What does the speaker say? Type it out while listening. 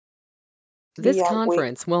This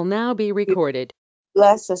conference will now be recorded.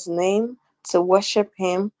 Bless His name, to worship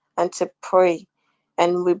Him, and to pray.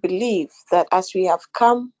 And we believe that as we have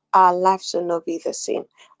come, our lives will not be the same.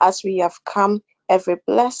 As we have come, every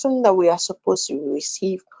blessing that we are supposed to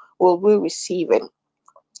receive will be receiving.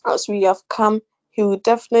 As we have come, He will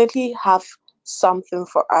definitely have something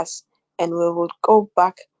for us, and we will go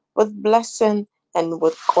back with blessing and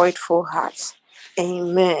with grateful hearts.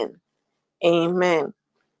 Amen. Amen.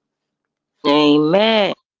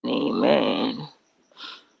 Amen. Amen.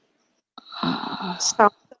 Psalm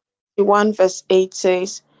 1 verse 8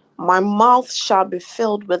 says, "My mouth shall be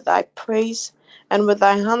filled with thy praise and with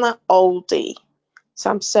thy honor all day."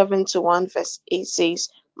 Psalm 71 verse 8 says,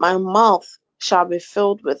 "My mouth shall be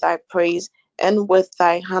filled with thy praise and with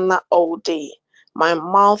thy honor all day." My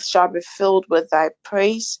mouth shall be filled with thy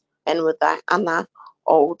praise and with thy honor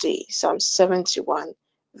all day. Psalm 71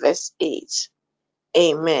 verse 8.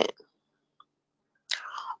 Amen.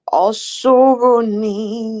 Osuruni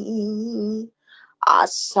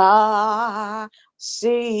asasiefo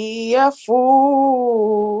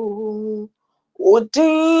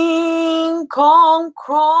udin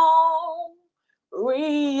konkron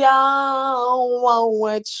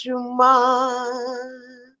riyawawachuma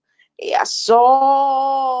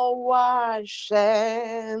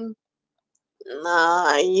yasowashem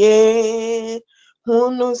naye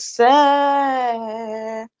hunuse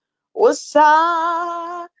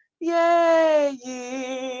usa yeyi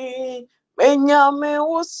menyame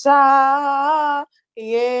usa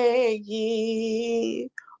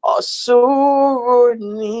yeyi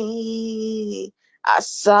osuruni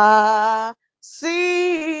asa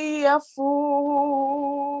siafu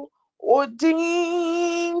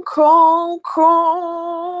udin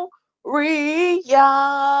kronkron Riya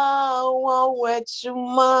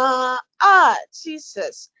wawechuma.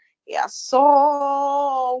 Jesus.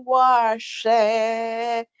 Yaso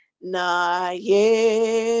washe na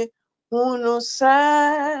ye unuse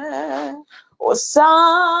osa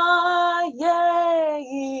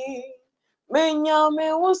ye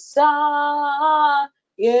menyame usa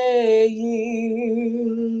ye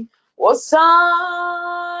osa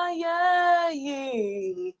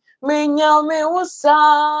ye menyame usa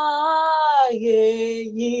ye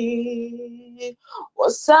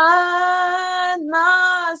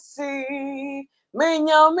nasi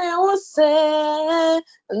menyame use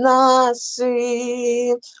nasi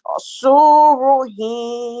osuruhi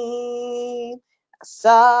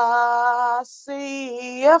asasi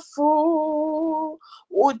efu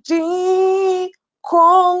udi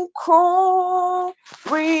konkron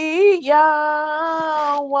riya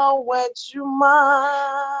wawejuma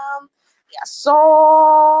yaso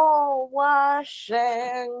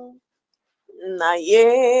washen na ye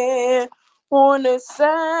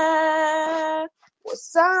unese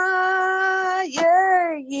usa ye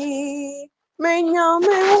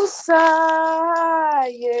menyame usa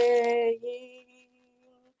ye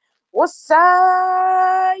usa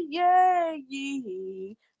ye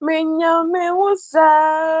menyame usa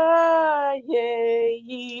ye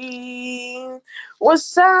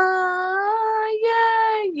usa ye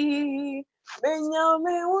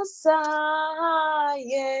menyame usa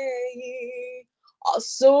ye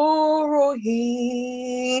Osuruhi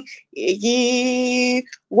yi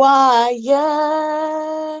waya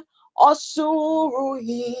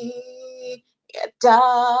Osuruhi yada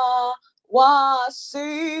wasi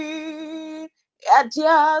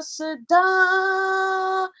yadyasida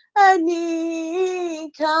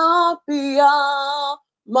ani kapia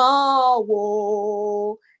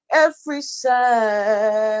mawo every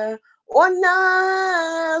say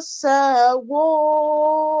ona sawo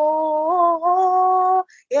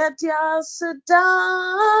yadyasida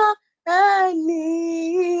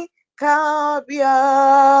ani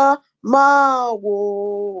kabia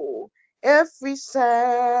mawo every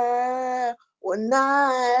say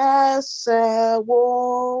ona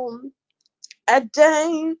sawo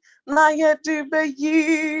Eden na yedube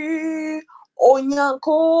yi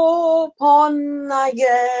onyankopon na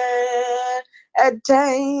ye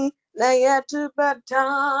Eden na yedube da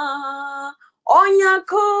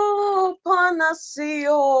onyankopon na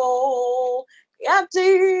siyo yadi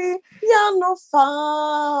yano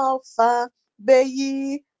fafa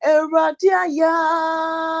beyi eradia ya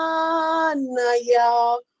na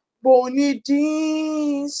ya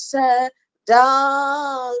bonidinse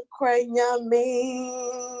dan kwenyame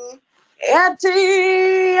eti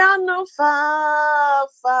anu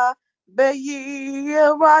fafa beyi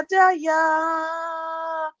wadaya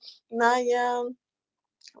nayam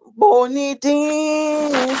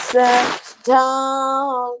bonidinse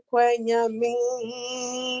dan kwenyame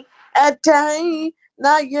etai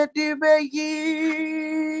na yedibeyi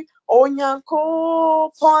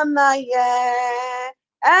onyankopon na ye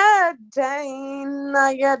eden na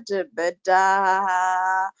yedibeda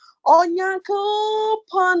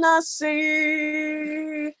onyankopon na si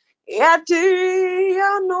yedi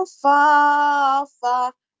anufafa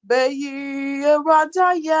beyi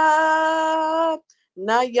eradaya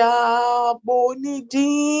na ya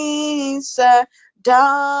bonidinse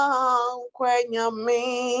down kwenyami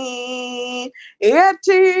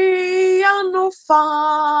eti anu fa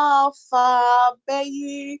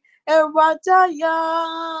beyi eradaya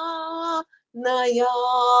na ya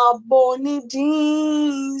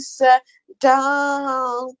bonidinse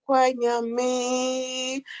down kwenyami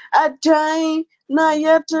aday na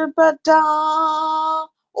yetibada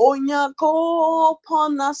onyako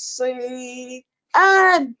ponasi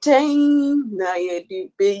aden na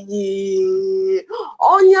yedibeyi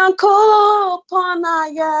onyankopon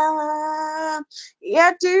ya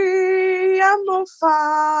yedi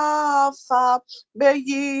amufafa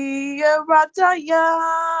beyi eradaya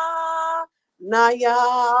na ya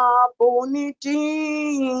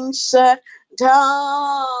bonidinse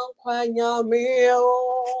dankwanyamio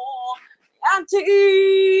anti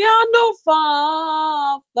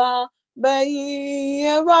anufafa beyi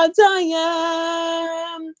eradaya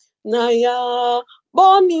na ya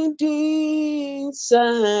bonidinse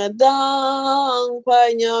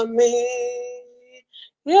dankwanyami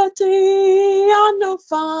yeti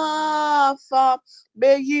anufafa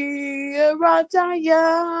beyi eradaya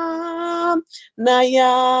na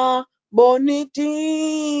ya bonidinse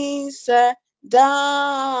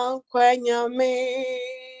dankwanyami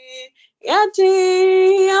yeti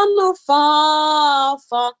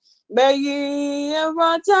anufafa beyi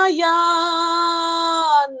eradaya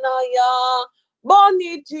na ya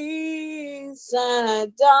bonidinse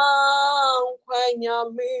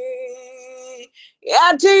dankwanyami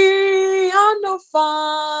yeti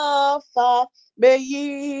anufafa beyi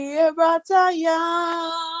eradaya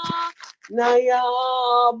na ya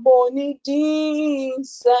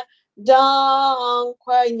bonidinse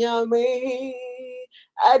dankwanyami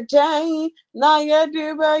aday na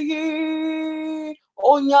yedibeyi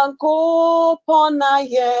onyankopon na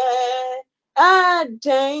ye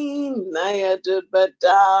aday na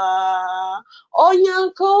yedibeda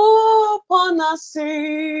onyankopon na si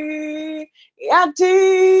yadi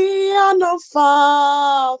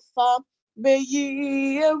anufafa beyi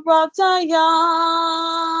eradaya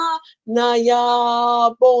na ya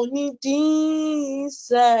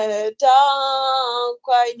bonidinse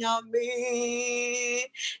dankwanyami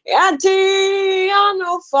yadi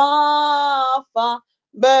anufafa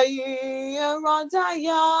beyi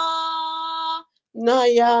eradaya na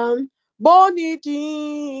ya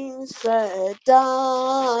bonidinse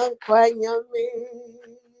dankwanyami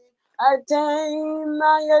aday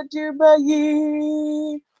na yedibeyi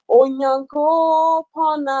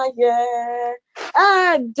onyankopon na ye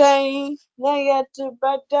aday na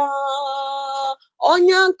yedibeda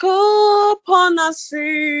onyankopon na si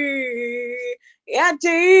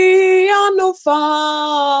yedi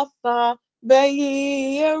anufafa beyi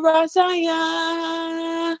eradaya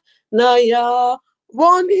na ya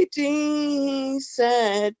bonidinse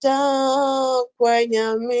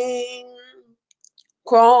dankwanyami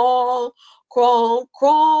crawl, crawl,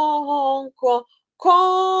 crawl, crawl,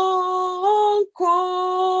 crawl,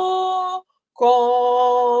 crawl,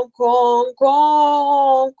 crawl, crawl,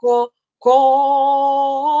 crawl, crawl,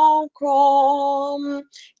 crawl, crawl.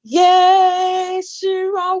 Yes,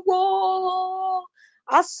 you are war.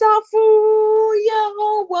 Asafu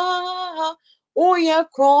Yehovah, oh yeah,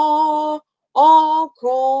 crawl, oh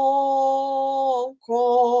crawl,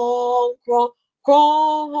 crawl, crawl,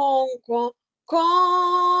 crawl, crawl.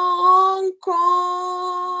 Crawl,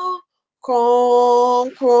 crawl, crawl,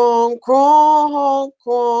 crawl, crawl,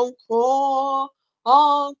 crawl,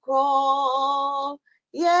 crawl, crawl.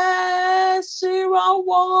 Yes,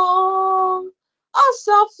 Irawo,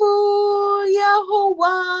 Asafu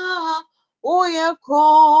Yehovah, oh yeah,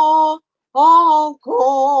 crawl, crawl,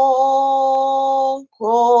 crawl,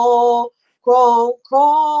 crawl, crawl,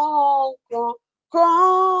 crawl,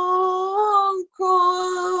 crawl,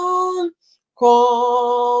 crawl.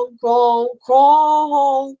 Crawl, crawl,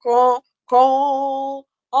 crawl, crawl,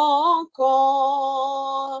 crawl,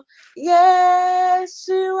 crawl. Yes,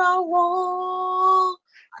 you are one.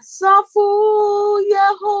 Asafu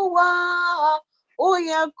Yehovah, oh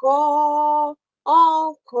yeah, crawl,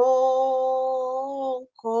 crawl,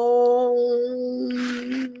 crawl.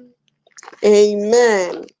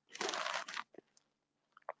 Amen.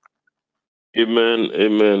 Amen.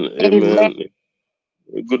 Amen. Amen.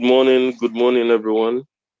 Good morning, everyone.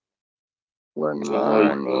 Good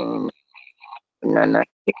morning. Nana,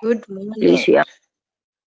 Good please, morning. we are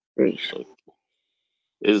please.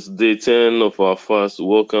 It's day 10 of our fast.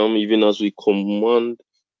 Welcome, even as we command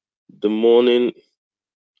the morning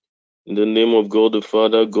in the name of God the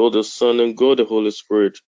Father, God the Son, and God the Holy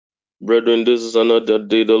Spirit. Brethren, this is another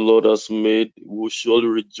day the Lord has made. We will surely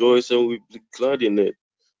rejoice and we will be glad in it.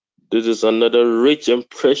 This is another rich and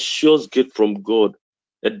precious gift from God.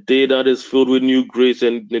 A day that is filled with new grace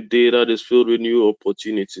and a day that is filled with new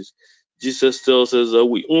opportunities. Jesus tells us that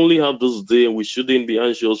we only have this day and we shouldn't be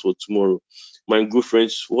anxious for tomorrow. My good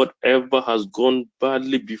friends, whatever has gone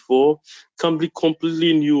badly before can be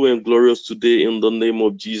completely new and glorious today in the name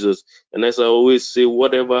of Jesus. And as I always say,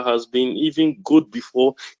 whatever has been even good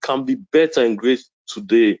before can be better and great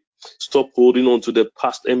today. Stop holding on to the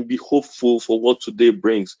past and be hopeful for what today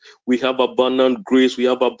brings. We have abundant grace. We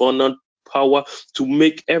have abundant power to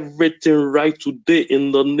make everything right today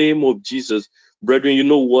in the name of Jesus. Brethren, you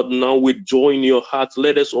know what? Now with joy in your heart,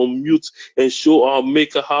 let us unmute and show our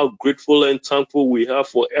Maker how grateful and thankful we are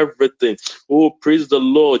for everything. Oh, praise the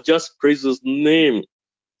Lord. Just praise His name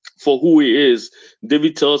for who He is.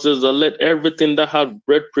 David tells us that let everything that has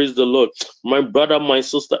breath praise the Lord. My brother, my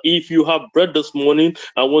sister, if you have bread this morning,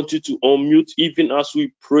 I want you to unmute even as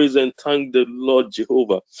we praise and thank the Lord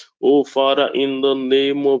Jehovah. Oh, Father, in the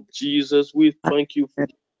name of Jesus, we thank you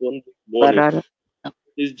for this morning.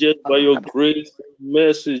 It's just by your grace and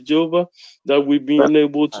mercy, Jehovah, that we've been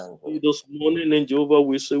able to see this morning. And Jehovah,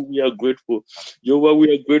 we say we are grateful. Jehovah,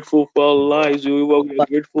 we are grateful for our lives. Jehovah, we are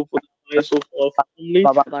grateful for the lives of our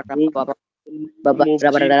family. Jehovah, in the name of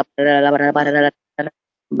Jesus.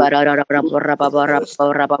 In the name of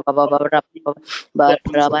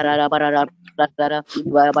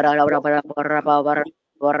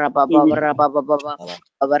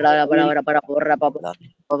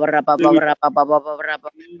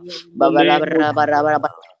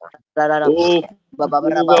oh,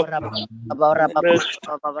 Jehovah, mercy.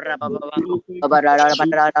 This is kind of our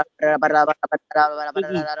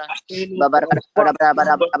fast,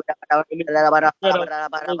 Jehovah, and it's that our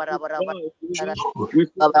souls revive, Jehovah. We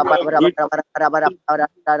say we are grateful.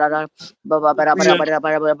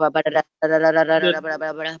 We are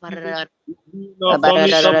in our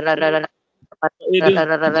family come. It is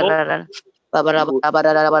God who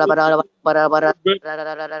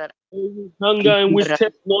hunger and we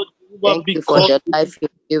thirst, Lord Jehovah, Thank you for because the life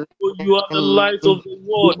you've you are the given light of the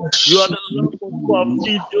world. You are Worship the you, lamp unto our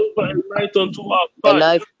feet, Jehovah, and light unto our the path.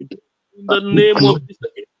 life In the name of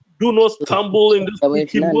Jesus, do not stumble in this there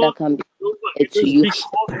is wicked none world. that can be Jehovah, compared it to is you. because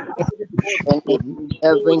of the God Your for name, oh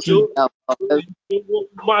every Jehovah, every Jehovah,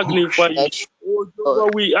 magnify you. bless you, Oh Lord.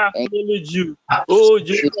 Jehovah, we Thank acknowledge you. Oh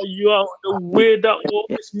you. Jehovah, you are the way that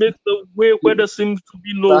always makes the way where there seems to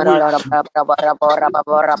be no way.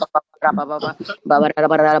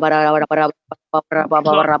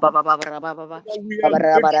 We are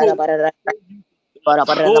grateful.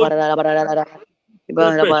 Oh,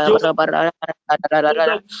 perfect. Jehovah, know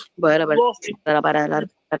that we lost in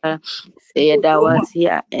Jehovah,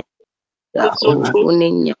 Sayadawasia so total.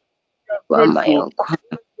 Uninya We are grateful. Wamayanko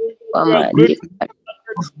We are Wamadi grateful.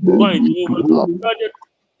 Wine, Jehovah. We are the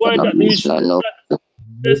wine that Mokonomis ensures no that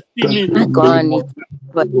destiny Akwani finish.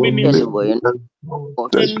 Boy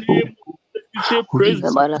In the name of Jesus, we say praise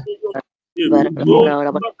be Bala to your name. Bara Oh,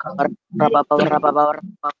 Bara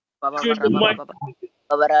you are in the mighty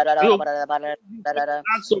name.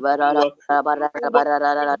 Acts of power. Jehovah,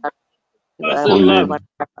 us in life.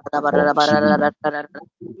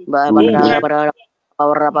 Oh, wherever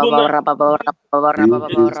even now, wherever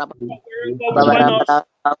we find ourselves,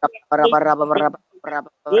 oh, Jehovah,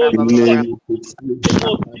 in the name of Jesus,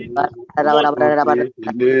 Lord, in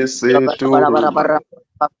the name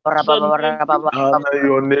We honor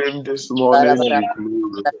your name this morning. of We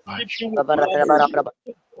glorify keep you. you with us.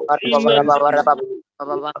 In the name of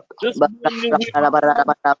this morning,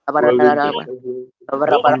 we Lord,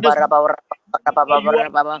 Jehovah, this morning, you are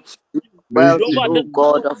Worthy, Jehovah, O this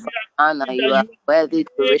God morning, of we are honor, saying you that are you are worthy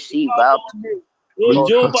to great receive God our of me. Oh,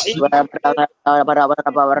 Jehovah, in the name of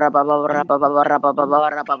Jehovah, we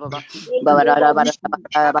Jehovah, in the name we in blessed your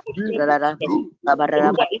be presence. the name.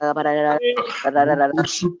 Jehovah,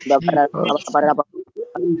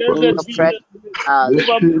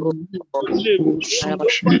 Hallelujah. Oh, the name. Oh, Jehovah,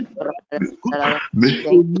 thank you, God. We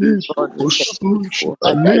thank you for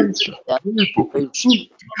our life.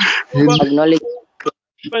 We Jehovah, acknowledge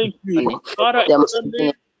thank you. money. Father, in The the mighty name name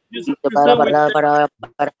of Jesus, of we say we thank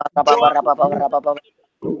you, God.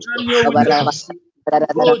 Daniel, we say,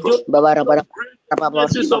 oh, Jehovah, your grace and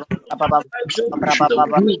mercies upon our life, Jehovah, we say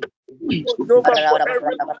we thank you. Oh, Jehovah, for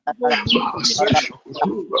everything thank you.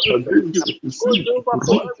 Oh, Jehovah,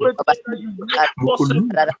 for everything that you made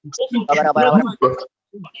possible because of your presence.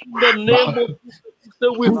 In the name of Jesus, we say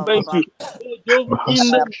we thank you. Oh, Jehovah,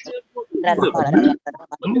 in the name of Jesus.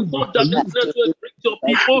 Before darkness will bring your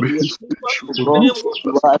people, Jehovah, in the God, name of you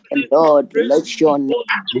Jesus, are we the say, Lord. praise Let be your your name holy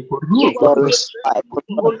name. be Jehovah, we say, praise glorified. be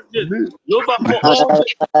your holy name. Jehovah, for all the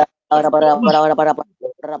Jehovah,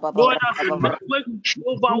 no one has been neglected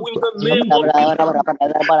over in the name of Jesus.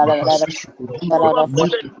 Oh, Jehovah, for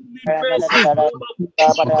the healing mercies, Jehovah, we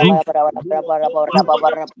say thank you. Oh, Jehovah, for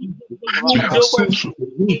the fruit of the womb, Jehovah, we say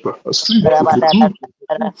thank you.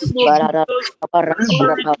 Oh,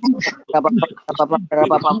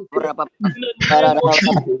 in the name of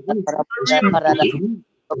Jesus, marriage is breakthrough.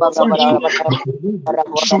 In the name of Jesus, career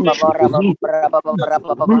breakthrough. Oh,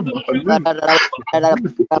 Jehovah, in the name of Jesus,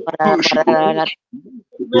 breakthrough.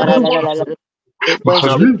 In the name of Jesus,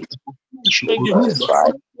 financial breakthrough. Thank you.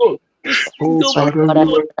 Oh, this Oh, single Father, breakthrough.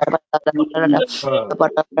 Lord, In the name of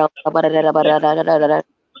Jesus, breakthrough.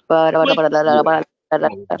 In the name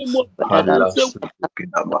of Jesus, we say, alas, oh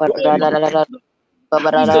Lord,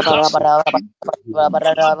 Jesus, have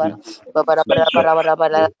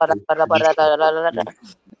mercy.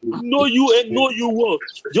 Know you and know you well.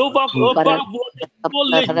 Jehovah, above all the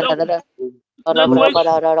knowledge that we network in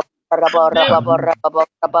the name of Jesus.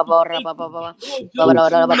 Oh, Jehovah,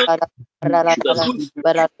 in the Jesus, we say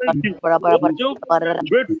thank you. Oh, Jehovah, we are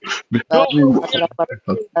grateful. Jehovah, we are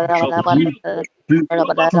grateful. Jehovah, we are grateful.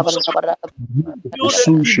 Jehovah, build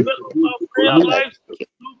and develop our prayer lives.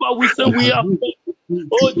 Jehovah, we say we are thankful.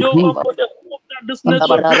 Oh, Jehovah, for the hope that this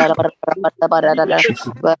network brings.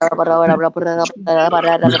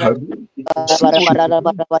 Because you enable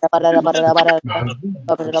us to do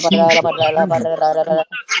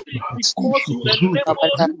Jehovah in the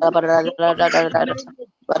name of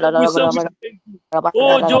Jesus, we say we thank you.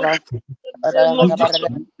 Oh, Jehovah, in the name of Jesus, we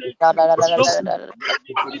thank you. Jehovah, make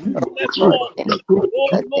this network.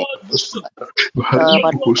 Oh, Lord Jesus,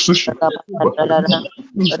 Jehovah, Jehovah, Lord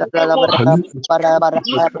Jesus, you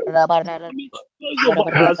because of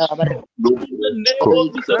our lives. In the name of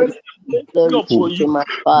Jesus, we say blessing upon you. Lord,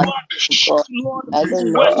 Lord, I we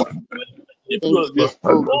don't know. worship you and worship you Thank again.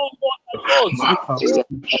 Oh, Lord, Lords. Oh,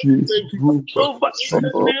 thank you. Jehovah, in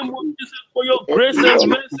the name of Jesus, for your grace and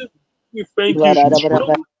mercy, we thank you.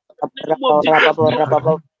 Jehovah, in the name of Jesus, Lord,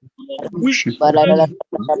 Lord, we praise you.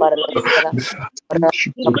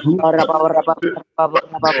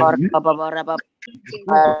 Lord, in the name of Jesus,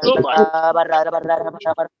 for that Lord, Jehovah,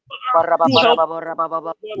 true help,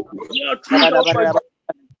 you are true helper.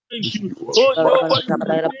 Thank you. Oh, Jehovah, in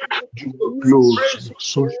the name of Jesus, we will praise you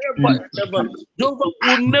forever and ever. Jehovah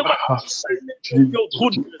will never be silent of your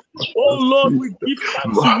goodness. Oh, Lord, we give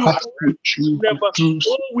thanks to you forever and ever.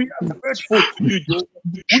 Oh, we are grateful to you, Jehovah.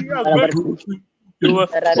 We are grateful to you, Jehovah.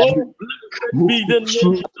 Oh, blessed be the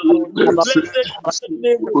name of the Lord. Blessed be the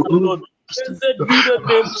name of the Lord. Blessed be the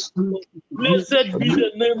name of the Lord. Blessed be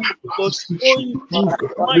the name of the Lord. Oh, in Jesus'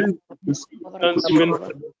 mighty name, thanksgiving.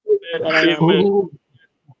 Amen. Amen.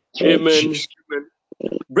 Amen.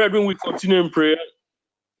 Brethren, we continue in prayer,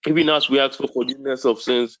 even as we ask for forgiveness of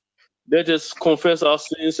sins. Let us confess our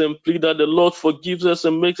sins and plead that the Lord forgives us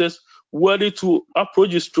and makes us worthy to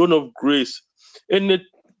approach His throne of grace. Any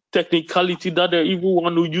technicality that the evil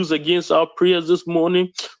one will use against our prayers this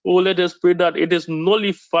morning, oh, let us pray that it is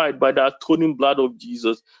nullified by the atoning blood of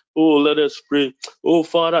Jesus. Oh, let us pray. Oh,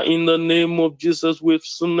 Father, in the name of Jesus, we've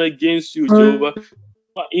sinned against you, Jehovah.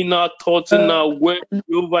 In our thoughts, in our words,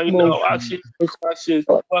 Jehovah, in our actions,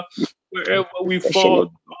 Jehovah, wherever we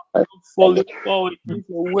fall, falling forward against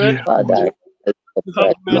your word, Father, Jehovah,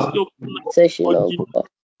 have mercy upon us, session of forgive. God.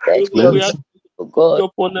 That Jehovah, we is, ask oh you God,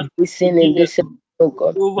 upon us, we sin in forgive us. this session, oh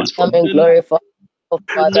God. Jehovah, Come in and the name glorify, oh of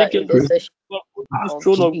Father, make us in the session this of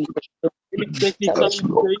throne of Jesus. any Come technicality,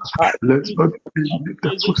 and any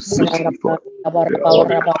affairs this morning, we are turning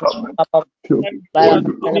over in the name of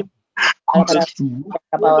Jesus.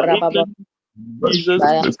 Over in I grace,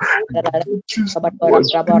 give you, I oh, give to you, experience God, Lord,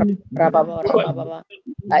 let God be each glorified. other.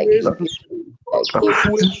 Oh,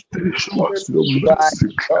 Holy Spirit, oh,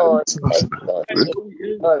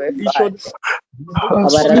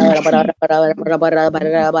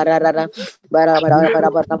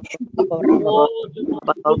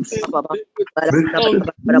 the thank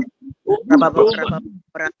you. Oh, Jehovah,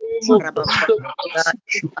 in the name of Jesus,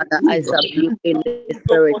 Father, I subdue in the breathe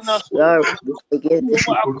spirit. upon us, oh Lord, Lord. against the Jehovah, sin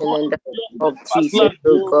in according the to your name of steadfast Jesus, love,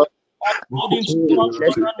 oh God. Jehovah, according to You your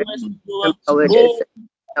bless covenant mercy, Jehovah. them with Oh, this in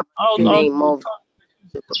out the our name of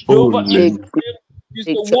Jehovah, in take the name of Jesus,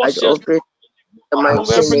 take charge wash us of this in the from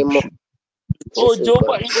mighty every name of oh Jesus, oh Jehovah,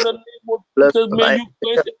 God. in the name name of Jesus, may you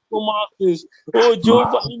cleanse us from our sins. Oh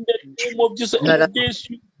Jehovah, in the name of Jesus, and against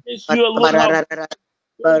you alone have.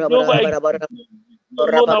 Oh Jehovah, against you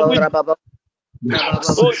alone have we.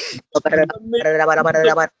 Oh,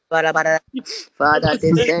 Father,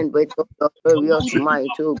 descend with your glorious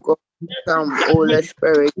might to go. Come, Holy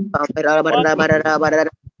Spirit.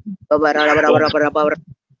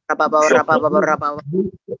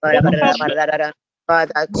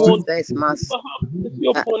 Father, I confess my sin.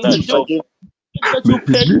 upon us, Jehovah, Forgive. that you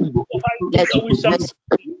pay the high price Let that your we shall. mercy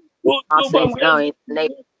Oh my Jehovah, sins we now ask in the name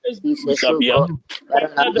that of we Jesus, shall oh be God. abundant.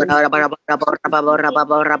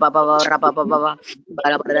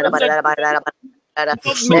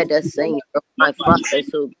 Let the saints of my fathers,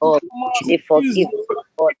 oh God, they forgive,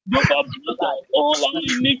 God. Jehovah, blot out all our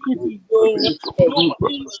iniquities, Jehovah. Jehovah,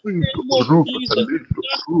 in the name of Jesus,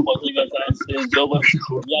 just forgive us our sins, Jehovah.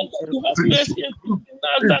 We ask that you have mercy and keep in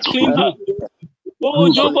us that clean heart, Jehovah. Oh,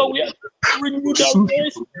 Jehovah, we ask that you renew the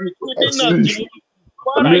right spirit within us, Jehovah.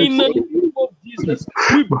 Father, in the name of Jesus,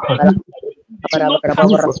 we beg you that you do not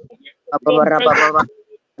cast us away from your presence.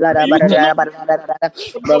 May you cannot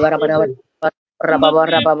from your presence. In the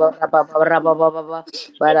name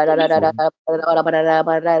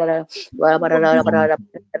of the Holy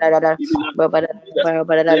of Jesus, even as the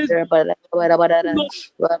says, not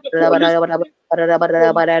the Holy Spirit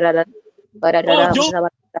from oh Job,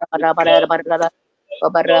 declare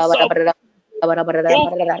your salvation. Oh,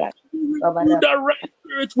 renew the right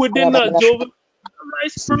spirit within us, Jehovah. The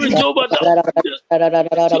right spirit, Jehovah, that will just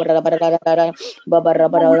your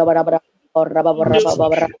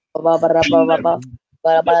in the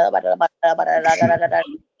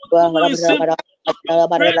Jehovah, you say of your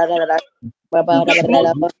grace, that no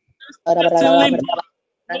certainly no,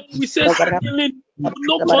 we say certainly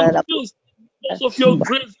no conditions because of your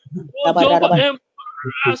grace. Oh Jehovah,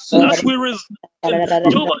 and as we resist them,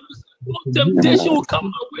 Jehovah, you said no temptation will come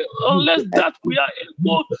our way unless that we are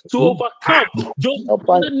able to overcome. Jehovah, Help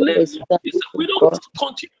in us the to name of resist, Jesus, we don't God.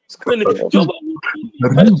 continue sinning. Jehovah, we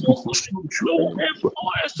manifest your holy. Jehovah,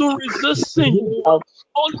 empower us to resist sin, Jehovah.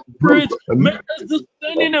 Holy Spirit, make us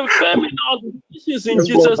discerning and firm in our decisions in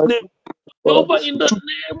Jesus' name. Jehovah, in the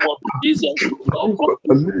name of Jesus, oh God,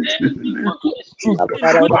 every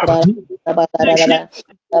constitution with neglect,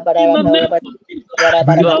 in the name of Jesus,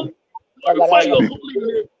 let you glorify your holy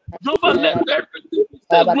name. Jehovah, let everything we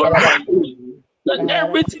say glorify your holy name. Let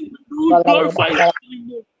everything we do glorify your holy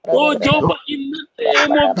name. Oh Jehovah, in the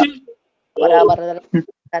name of Jesus, oh,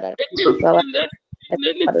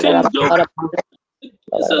 anything, Jehovah,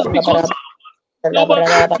 Jesus, because Jehovah,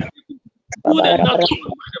 good and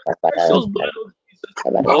atoned by the precious blood of Jesus.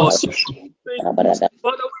 Oh, Jehovah, we thank you.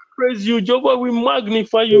 Father, we praise you. Jehovah, we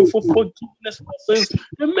magnify you for forgiving us our sins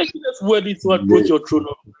and making us worthy to approach your throne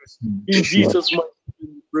of grace. In Jesus' mighty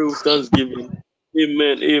name, we pray with thanksgiving.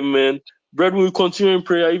 Amen. Amen. Brethren, we continue in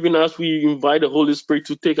prayer even as we invite the Holy Spirit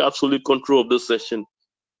to take absolute control of this session.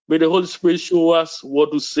 May the Holy Spirit show us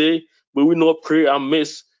what to say. May we not pray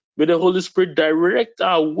amiss. May the Holy Spirit direct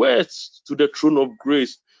our words to the throne of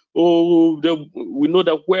grace. Oh, we know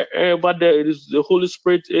that wherever there is the Holy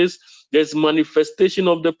Spirit is, there's manifestation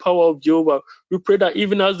of the power of Jehovah. We pray that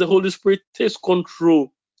even as the Holy Spirit takes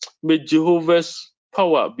control, may Jehovah's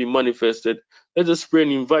power be manifested. Let us pray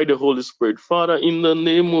and invite the Holy Spirit. Father, in the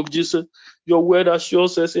name of Jesus, your word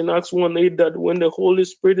assures us in Acts 1:8 that when the Holy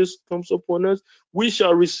Spirit comes upon us, we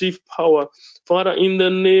shall receive power. Father, in the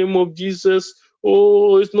name of Jesus,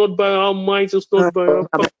 oh, it's not by our might, it's not by our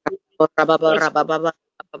power. That's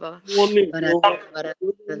morning, Lord.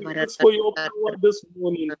 We ask for your power this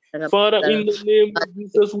morning. Father, in the name of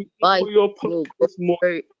Jesus, we ask for your power this morning.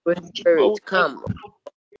 Jehovah, we Spirit, ask come for your power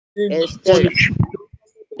this instead morning. of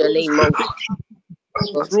the Holy name Spirit, of take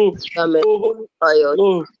God. control. Come in Oh, Holy by your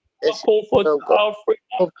Lord, our this comfort, oh God. our friend,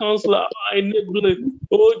 our counselor, our enabler.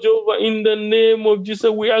 Oh, Jehovah, in the name of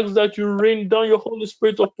Jesus, we ask that you rain down your Holy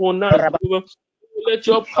Spirit upon us, Jehovah. Let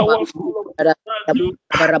your power fall upon us, Jehovah.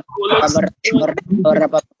 Oh, let your direct Jehovah.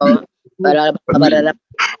 We ask for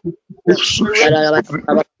prayer this morning.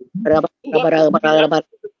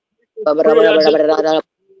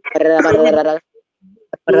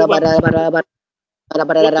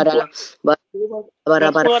 Jehovah,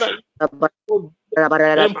 what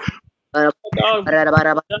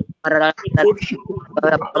to put Jehovah.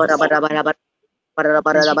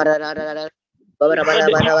 The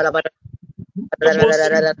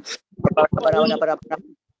Father,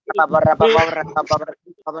 oh, empower us that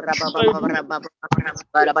control us by the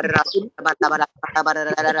invisible sin.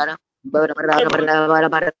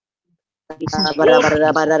 Jehovah, in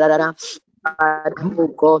the name of Oh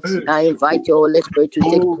God, I invite your Holy Spirit to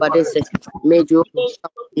take Oh over my this. May you be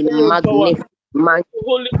Spirit power.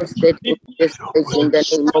 Holy manifested in this place in the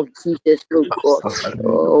name of Jesus, oh God. as I live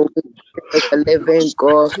Oh, we pray the living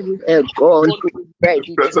God, a God we who pray is the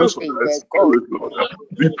ready to presence of save, thy a God spirit, Lord.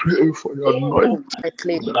 We pray for your anointing who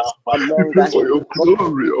mightily upon us. We among pray us. for your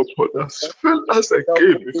glory upon us. Fill us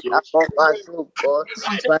again with your Among us, spirit. oh God.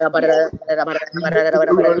 Wherever spirit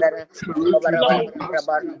within us,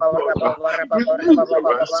 oh God. Release your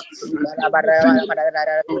spirit within us,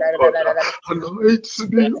 oh God. Anoint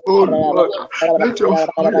me, oh Lord. Let your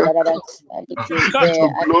fire come. Let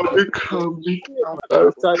your glory come into our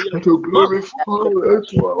life. Let your glory fall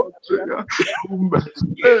into our prayer.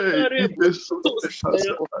 Hey, in the Santa,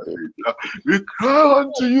 we cry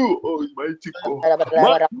unto you, Almighty God.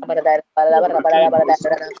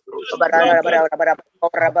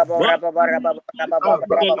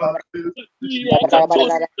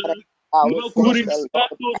 I will bless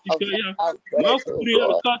the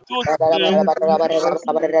Lord.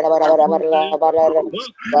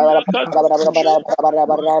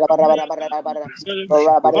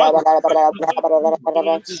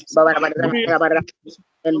 I will bless the God.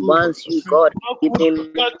 And once you, God, give me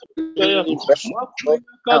back,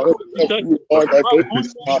 I will bless you all the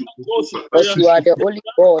days of because you are the only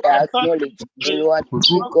God I acknowledge. And you are the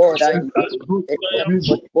only God I invite.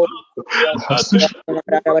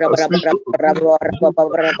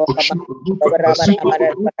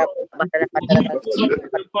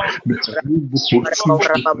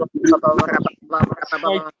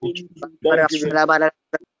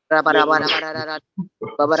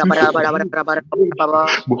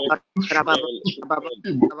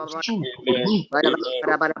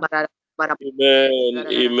 Amen.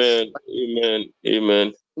 Amen. Amen.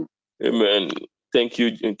 Amen. Amen. Thank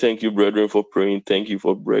you, brethren, for praying. Thank you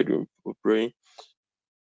for brethren for praying.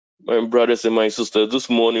 My brothers and my sisters, this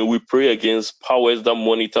morning we pray against powers that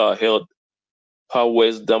monitor our health,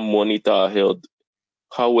 powers that monitor our health,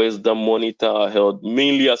 powers that monitor our health,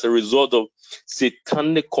 mainly as a result of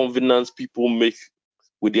satanic covenants people make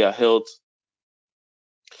with their health,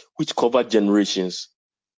 which cover generations.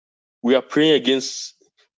 We are praying against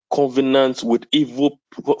covenants with evil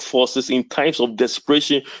forces in times of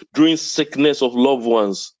desperation, during sickness of loved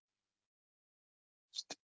ones.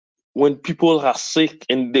 When people are sick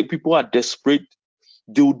and people are desperate,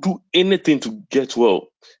 they will do anything to get well.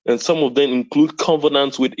 And some of them include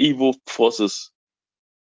covenants with evil forces.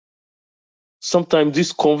 Sometimes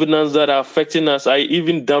these covenants that are affecting us are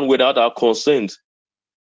even done without our consent.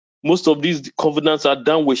 Most of these covenants are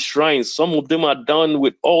done with shrines. Some of them are done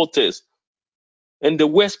with altars. And the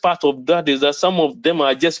worst part of that is that some of them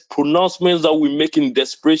are just pronouncements that we make in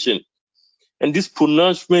desperation. And these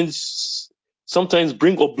pronouncements sometimes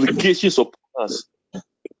bring obligations upon us.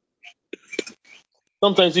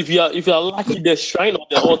 Sometimes if you are lucky, the shrine or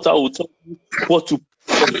the altar will tell you what to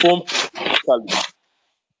perform periodically.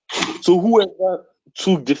 So whoever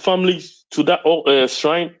took the family to that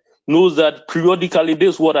shrine knows that periodically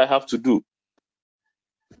this is what I have to do.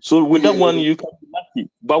 So with that one, you can be lucky.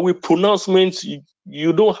 But with pronouncements,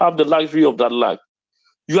 you don't have the luxury of that luck.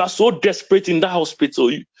 You are so desperate in that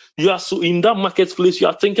hospital. You are so in that marketplace. You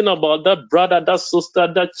are thinking about that brother, that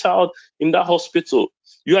sister, that child in that hospital.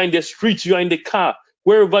 You are in the street. You are in the car,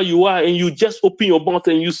 wherever you are, and you just open your mouth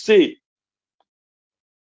and you say,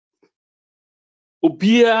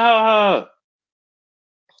 "Obia,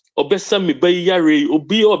 obesa mi bayi yare.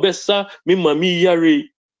 Obia obesa mi mami yare.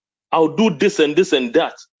 I'll do this and this and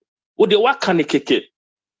that." Oh, they wa keke,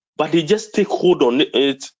 but they just take hold on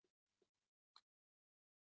it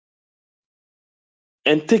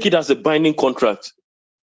and take it as a binding contract.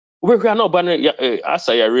 We are not binding as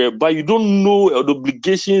a yare, but you don't know the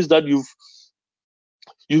obligations that you've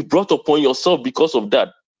brought upon yourself because of that.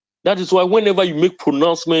 That is why whenever you make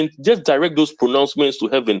pronouncements, just direct those pronouncements to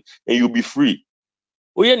heaven and you'll be free.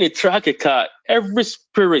 Every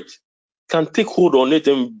spirit can take hold on it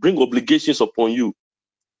and bring obligations upon you.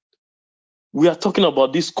 We are talking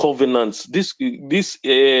about these covenants, these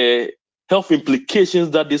health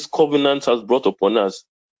implications that this covenant has brought upon us.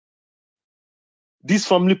 These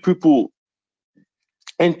family people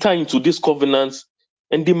enter into these covenants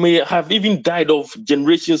and they may have even died of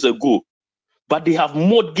generations ago, but they have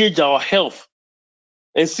mortgaged our health.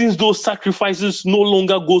 And since those sacrifices no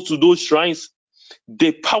longer go to those shrines,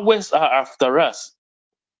 the powers are after us.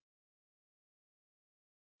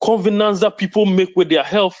 Covenants that people make with their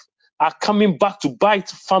health are coming back to bite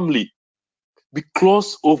family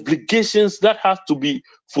because obligations that have to be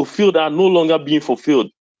fulfilled are no longer being fulfilled.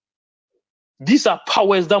 These are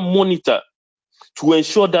powers that monitor to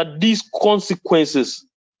ensure that these consequences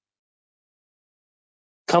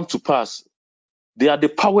come to pass, they are the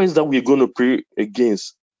powers that we're going to pray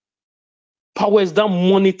against. Powers that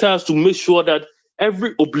monitor us to make sure that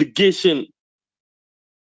every obligation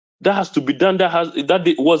that has to be done, that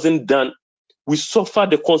it wasn't done, we suffer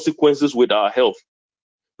the consequences with our health,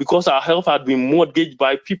 because our health had been mortgaged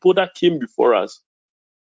by people that came before us.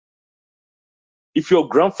 If your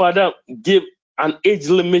grandfather gave an age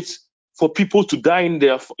limit for people to die in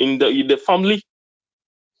the family,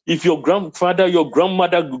 if your grandfather, your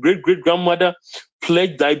grandmother, great grandmother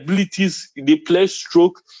pledged diabetes, they pledged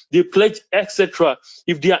stroke, they pledged etc.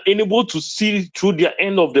 If they are unable to see through their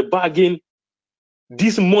end of the bargain,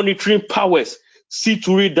 these monitoring powers see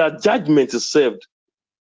to it that judgment is served.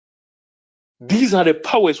 These are the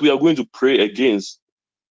powers we are going to pray against.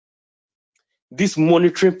 These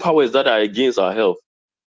monitoring powers that are against our health.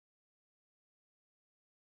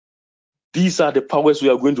 These are the powers we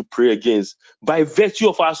are going to pray against. By virtue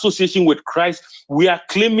of our association with Christ, we are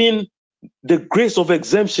claiming the grace of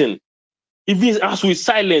exemption. Even as we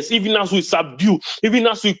silence, even as we subdue, even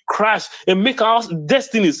as we crash and make our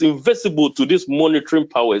destinies invisible to these monitoring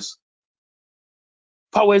powers.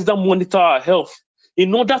 Powers that monitor our health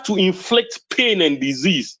in order to inflict pain and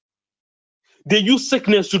disease. They use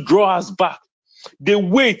sickness to draw us back. They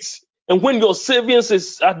wait. And when your savings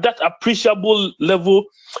is at that appreciable level,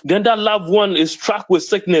 then that loved one is struck with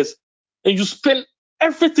sickness. And you spend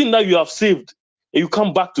everything that you have saved. And you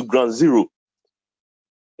come back to ground zero.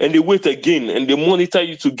 And they wait again and they monitor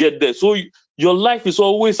you to get there. So your life is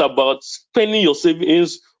always about spending your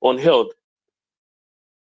savings on health.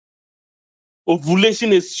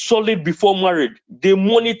 Ovulation is solid before marriage. They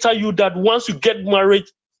monitor you that once you get married,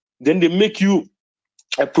 then they make you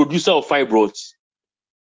a producer of fibroids.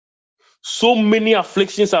 So many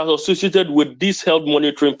afflictions are associated with these health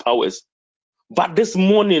monitoring powers. But this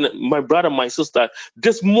morning, my brother, my sister,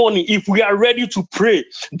 this morning, if we are ready to pray,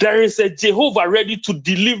 there is a Jehovah ready to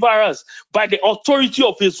deliver us by the authority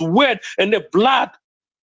of his word and the blood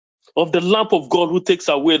of the Lamb of God who takes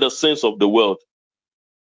away the sins of the world.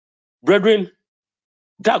 Brethren,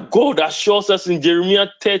 that God assures us in Jeremiah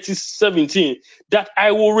 30:17 that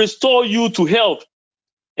I will restore you to health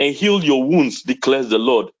and heal your wounds, declares the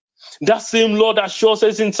Lord. That same Lord assures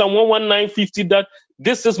us in Psalm 119:50 that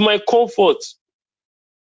this is my comfort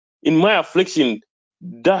in my affliction,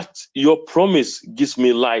 that your promise gives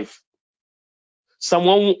me life. Psalm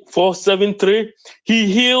 147:3,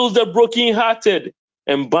 he heals the brokenhearted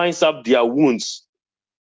and binds up their wounds.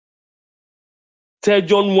 3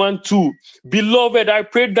 John 1:2, beloved, I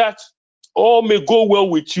pray that all may go well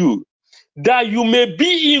with you, that you may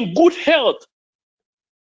be in good health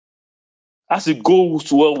as it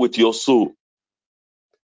goes well with your soul.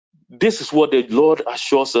 This is what the Lord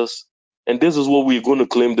assures us, and this is what we're going to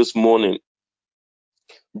claim this morning.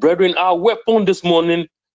 Brethren, our weapon this morning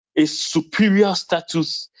is superior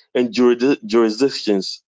status and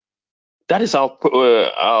jurisdictions. That is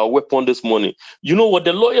our weapon this morning. You know what?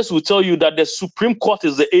 The lawyers will tell you that the Supreme Court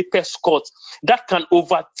is the apex court that can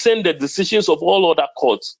overturn the decisions of all other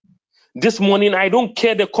courts. This morning, I don't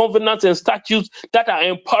care the covenants and statutes that are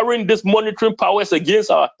empowering these monitoring powers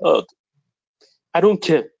against our health. I don't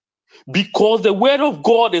care. Because the word of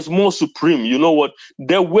God is more supreme. You know what?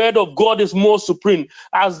 The word of God is more supreme.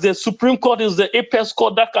 As the Supreme Court is the apex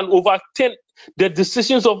court that can overturn the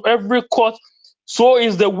decisions of every court, so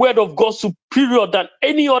is the word of God superior than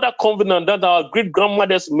any other covenant that our great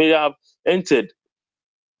grandmothers may have entered.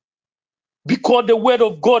 Because the word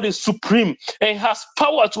of God is supreme and has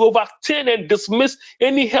power to overturn and dismiss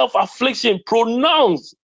any health affliction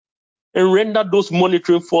pronounced and render those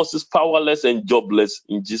monitoring forces powerless and jobless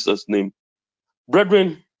in Jesus' name.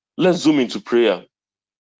 Brethren, let's zoom into prayer.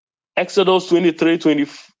 Exodus 23,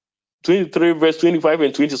 verse 25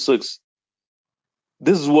 and 26.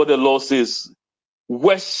 This is what the Lord says.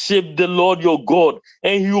 Worship the Lord your God,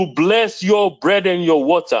 and he will bless your bread and your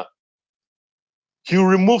water. He will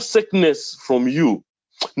remove sickness from you.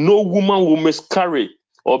 No woman will miscarry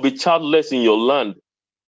or be childless in your land.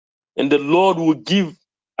 And the Lord will give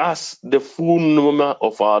us the full number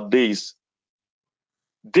of our days.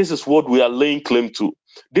 This is what we are laying claim to.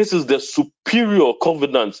 This is the superior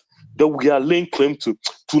covenant that we are laying claim to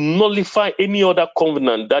nullify any other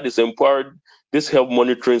covenant that is empowered this health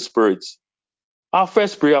monitoring spirits. Our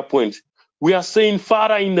first prayer point, we are saying,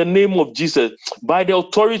 Father, in the name of Jesus, by the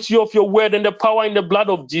authority of your word and the power in the blood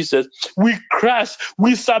of Jesus, we crush,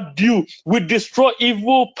 we subdue, we destroy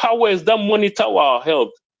evil powers that monitor our health.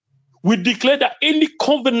 We declare that any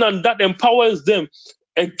covenant that empowers them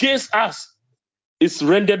against us is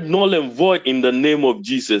rendered null and void in the name of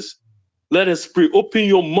Jesus. Let us pray. Open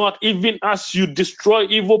your mouth even as you destroy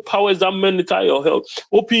evil powers that monitor your health.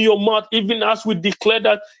 Open your mouth even as we declare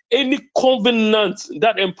that any covenant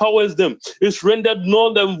that empowers them is rendered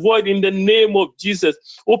null and void in the name of Jesus.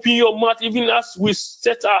 Open your mouth even as we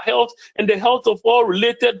set our health and the health of all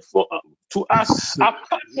related to us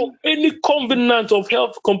apart from any covenant of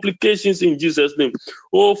health complications in Jesus' name.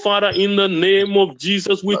 Oh Father, in the name of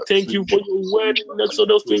Jesus, we thank you for your word in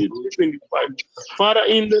Exodus 23:25. Father,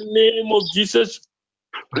 in the name of Jesus,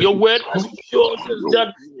 your word assures us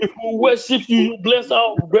that if we worship you, you bless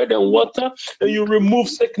our bread and water and you remove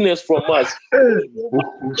sickness from us.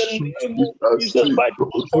 In the name of Jesus, by the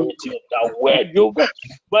authority of that word, Jehovah,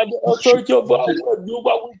 by the authority of our word,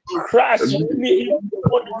 Jehovah, we crush any evil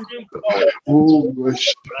monitoring power. Oh,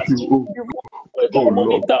 worship you, oh That Lord,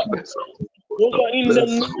 monitor bless us. Jehovah, in the Bless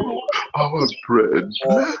name of our bread,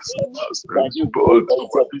 bless us, that and you God, give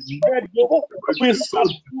us a bread, Jehovah, we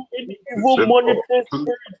subdue any evil and monitoring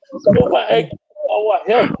spirit over against our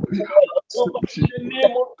health. Jehovah, in the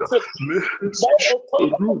name of Jesus, by the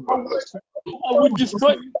authority of our word, Jehovah, we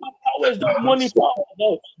destroy evil powers that monitor our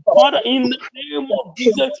health. Father, in the name of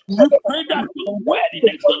Jesus, we pray that your word in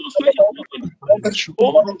Exodus 23:25,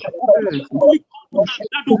 oh, holy covenant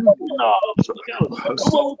that will govern our health.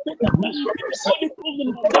 Oh, we pray that you be the holy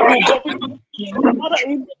covenant that will govern our health. Father,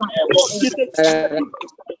 in the name of Jesus, we declare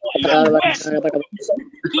by your word, we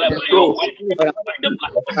declare by your word, by the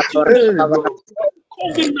blood of Jesus,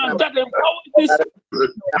 covenant that empowers this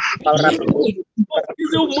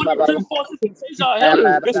evil monitoring forces against our health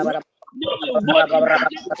is null and void in the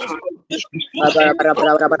name of Jesus. Jehovah,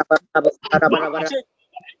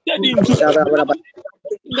 any entered into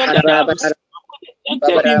that have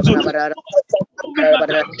entered into covenant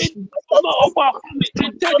that any member of our family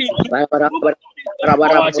entered into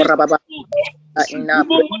empower this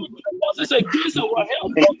evil monitoring forces against our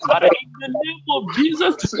health. Father, in the name of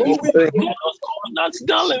Jesus, oh, we declare those covenants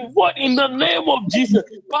null and void in the name of Jesus.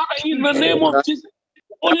 Father, in the name of Jesus,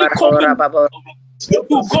 only covenant that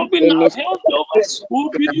will govern our health over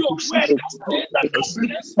will be your word that says that you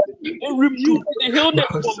bless and remove the illness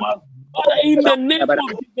from us. Father, in the name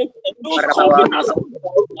of Jesus, those covenants are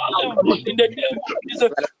null and void in the name of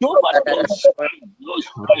Jesus. Nobody, those stripes, oh,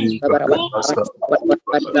 we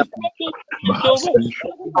destroy those stripes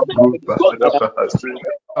over.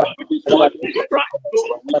 We destroy those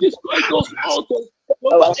stripes, we destroy those altars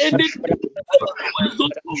over anything that empowers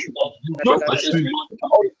those covenants. Nobody's not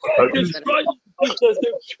destroyed in Jesus'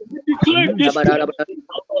 name. We declare destruction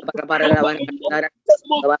over in the name of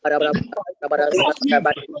Jesus. As we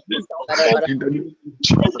break this covenant,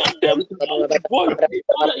 render them null and void.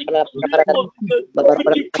 Father, in the name of Jesus, we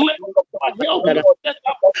declare our health is set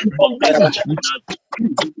up from this covenant,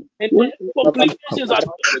 and the complications are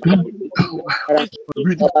terminated in the name of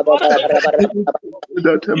Jesus. Father, that even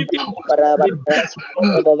empowers the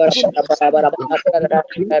Jesus.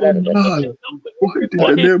 Void in the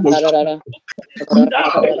money name of good that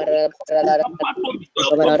power. apart from your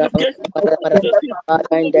complications,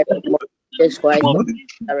 In the name of Jesus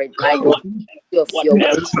Christ of Nazareth,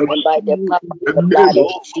 by the authority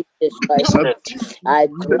of your word and by the power of the blood of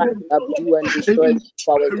Jesus Christ of Nazareth, I crush,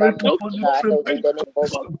 subdue, and destroy Any powers that spirit of monitor our monitoring health in the name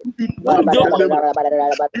of in the name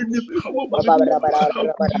of any power monitoring our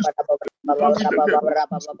health we destroy in the name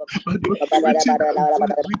of Jesus. By the authority in the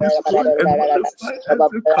void, we destroy and nullify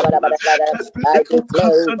every covenant, every I evil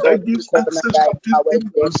declare, oh covenant God, that any gives covenant access that to these empowers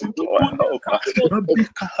them, demons into any our health.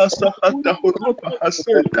 Mabika hasa hata horoba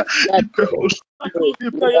haseta, that ipe hospital, spirit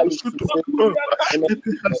ipe legally to hospital send horoba, in the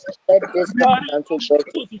ipe let this hasita, covenant, oh God,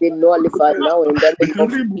 be nullified now in the name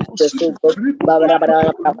of Rimo Jesus, oh Hosushi God. Ribo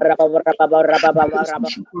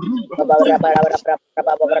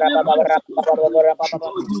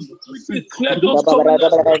we declare those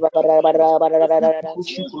covenants in the name of Jesus.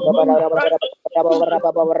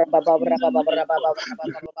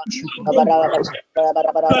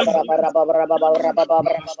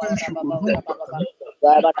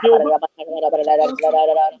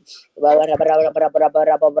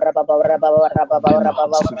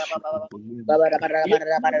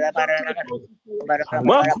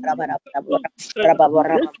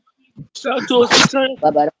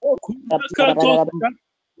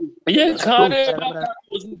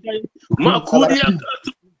 Makuria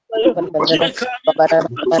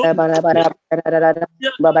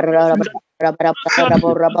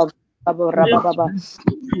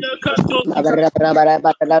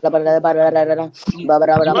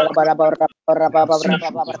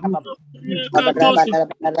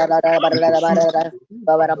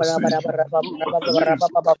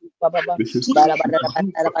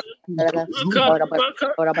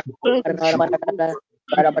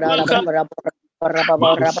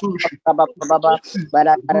Mahasushi Rupa Kurupa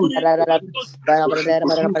Hasi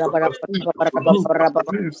Kurupa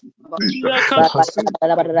Hanesi Mahasi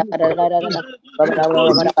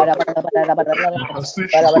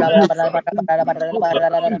Kurupa Mahasi Kurupa Kurupa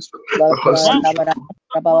Hanesi Mahasi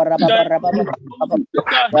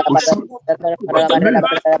Mahasi Mahalep Mahasi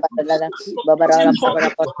Mahasi Kurupa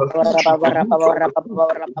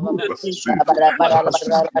Hasi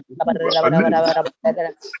Mahasi Mahalep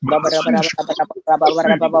Mahasi Mahasi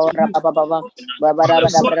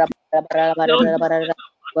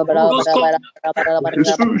Mahasi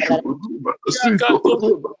Jesus, Kuruma, Asiko,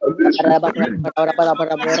 Kuruma, Alepo, Kurima,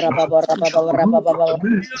 Mahasish, Kuruma,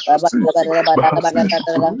 Alesi, Asiko, Mahasish,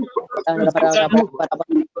 Kuruma, Alepo, Kuruma,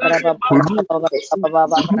 Kuruma, Asiko,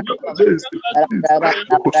 Kuruma, Alesi, Asiko,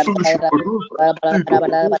 Hosushi, Kuruma, Asiko,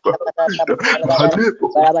 Kuruma, Asika, Mahalepo,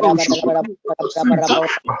 Hosushi, Kuruma, Asiko,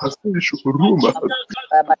 Mahasish, Kuruma,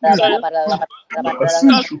 Alesi,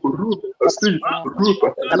 Mahasish, Kuruma, Asiko, Kuruma,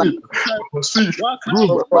 Alesi, Mahasish,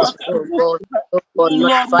 Kuruma, Oh God,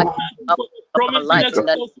 not fight up our Promising lives in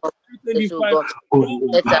the Exodus name of Jesus, oh 3:25. God. Oh,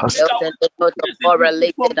 Let us Make health our and let us yes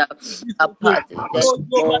correlated Jesus' name. apart in the Oh,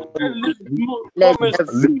 Jehovah, morning. let Let promise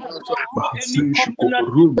every overrule any Mahasishi covenant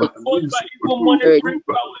kuhuruma forged by halisi evil spirit monitoring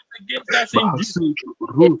kuhuruma powers against us in Jesus' Mahasishi name.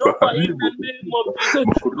 get kuhuruma Jehovah, in halimu the name of Jesus,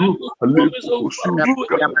 let kuhuruma us halimu promise overrule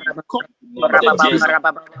husushika any covenant against us.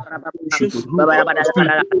 Mahasishi kuhuruma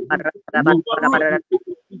hasimu halimu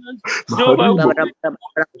Jehovah,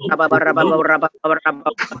 we maharimu break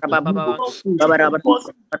kuhuruma those halimu that husushika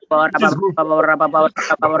enforcing this kuhuruma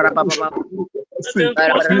Mahasishi kuhuruma hasimu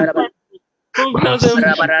enforcing halimu covenants and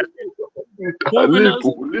Mahasishi covenants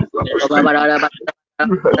halimu kulipa hasimu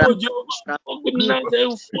oh halimu Jehovah, kuhuruma covenants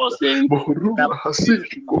enforcing Mahuruma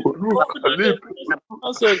hasishi kuhuruma covenant halimu enforcing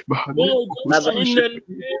answers. Oh mahalimu Jehovah, in husushi the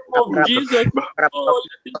name of Jesus, oh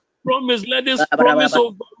let this promise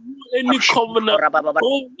overrule any covenant.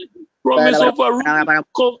 Oh, let this promise overrule any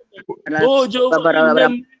covenant. Oh Jehovah, in the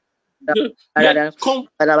name of Jesus, let come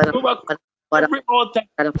over every altar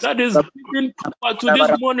that is giving power to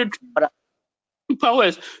this monitoring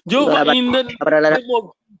powers. Jehovah, in the name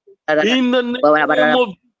of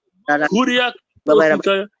Kuria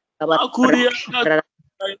Katosika, Makuria Katosika,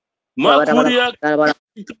 Makuria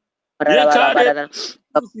Yekare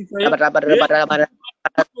Katosika,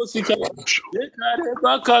 Katosika, Yekare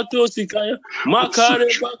Bakatosika, Makare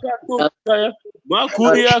Bakatosika,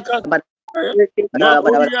 Makuria Katosika,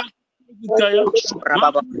 Makuria Katosika,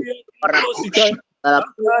 Makuria Katosika,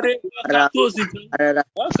 Akare Bakatosika,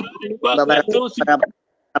 Akare Bakatosika,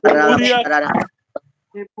 Kuria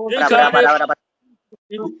Yekare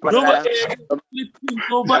Jehovah, anything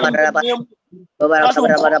over in the name that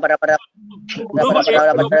will cause Jehovah in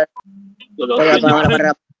Exodus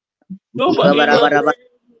 23. Jehovah in the name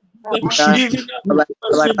even as we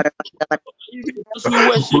worship, even as we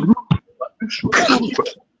worship, this will be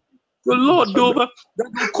the Lord Jehovah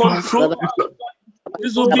that will control our life.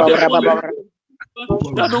 This will be the Holy that will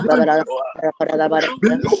control our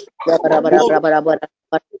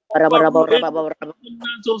overrule any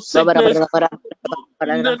covenant of sickness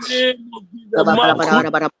in the name of Jesus. Makut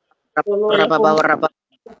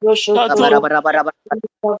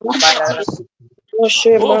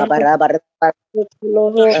Kato Oh,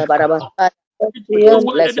 Yes, away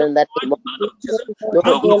the blessing that blood of Jesus. no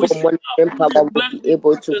Jehovah, we evil seal our monitoring food power with will blood be in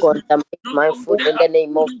able to Jesus' name. contaminate my Jehovah, we food say in the our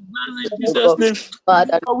name food of is blessed in God. Jesus' name.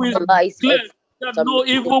 Father, Jehovah, we neutralize declare every that no contamination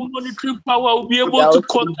evil monitoring power will be able to without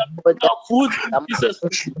contaminate without our food in Jesus'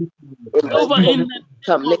 name. Jehovah, in the name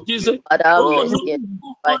contamination. of Jesus. Father, have Oh, no mercy and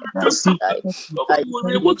evil by monitoring power. Jehovah, I will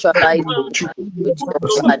be able to neutralize contaminate with food. your Jehovah,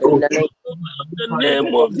 blood in the name in the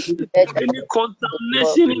name of Jesus. let Any us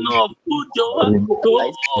contamination in our food, Jehovah.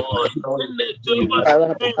 neutralize. Oh, in the Jehovah.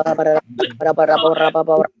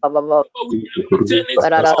 We return it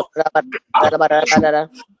to our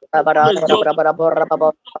promise, Jehovah.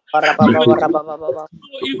 Give it no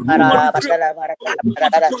evil monitoring.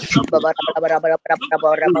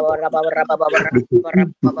 Be able to contaminate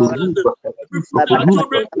our food. Every food our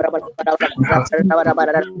children let us anybody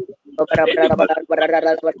of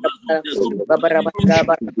this will perish in Jesus. In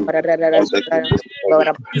the name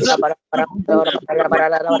of Jesus,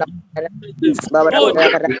 we pray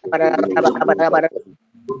every food. Oh,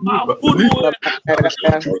 our food will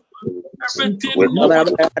Everything, We oh thank my you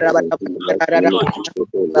God, for in the mighty name of Jesus, O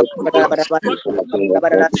Lord. Everything we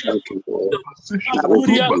thank you, thank you for all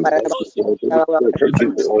everything we thank you for everything. Thank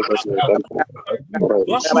you for all that you have done for us. Lord,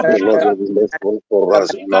 we thank you, Lord, that you left all for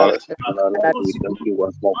us in our life. We thank you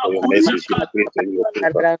once more for your message, your grace, and your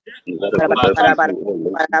favor. In whatever that we do, oh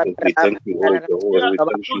Lord Jesus, we thank you, oh Jehovah. We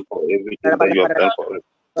thank you for everything that you have done for us.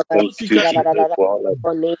 Thank you, Jesus, for all that.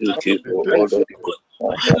 Thank you for all that you have done.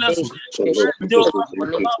 So Lord Jesus, we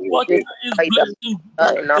thank you for your grace.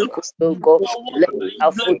 Let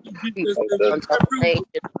our foot be on top of nation.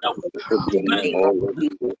 Put your name all over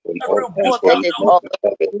Jesus and all Let from it north all to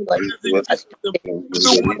south take from place east to west. as In the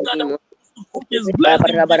name name.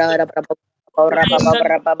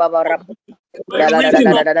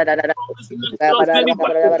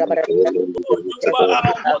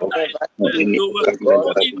 any covenant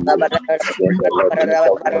that has been made against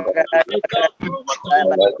our life, any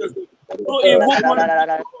covenant that has been made against our life,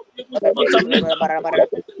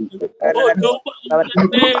 in the blood of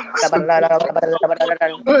Jesus,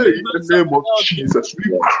 Hey, in the name of Jesus,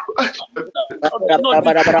 we crush them.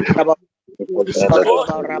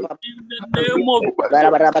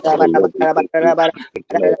 oh Lord Jesus, we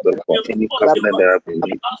protect ourselves from any covenant that has been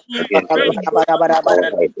made against us, our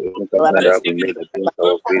life, any covenant that has been made against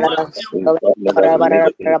our grace, any covenant that has been made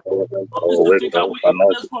against our health, our work, our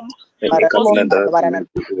finances, any covenant that has been made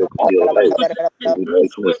with your life, any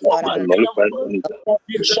sickness, we nullify any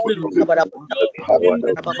against our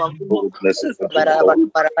health, no witnesses against our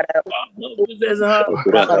we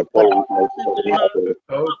couldn't have all witnesses against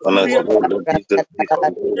our finances, oh Lord Jesus, this is,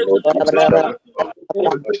 oh Lord Jesus, that we upon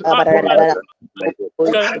us and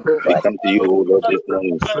we come to you, O Lord, this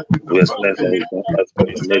morning. We express and we thank us for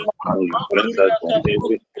your mercy and you cleanse us from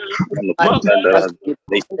every kind of covenant that has been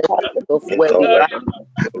made Of against where our we life. are,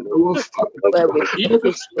 O Lord Jesus, have where we mercy.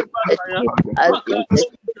 finish as Thank you. as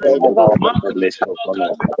O the Lord, book have mercy upon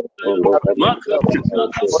us. O Lord, of have mercy of upon our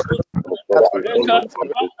soul, our of corporate, O Lord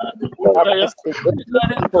Jesus. Lord,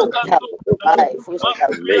 people help I first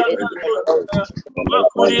we make it and we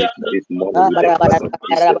nullify it this morning with the blood of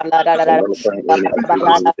Jesus. We nullify any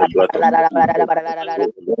agreement with the blood of Jesus.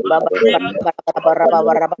 O Lord, our life.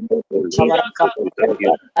 Oh, Lord Jesus, we thank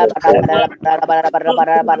you for your mercy.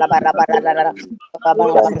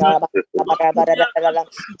 Lord Jesus, O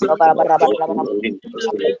Lord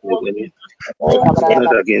Jesus, any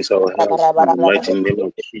covenant against our health in the mighty name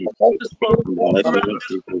of Jesus. In the mighty name of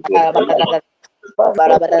Jesus, we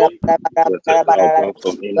pray protect our God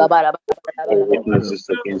from any all witnesses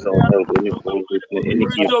against our health, any false witness, any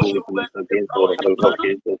evil witness against our health,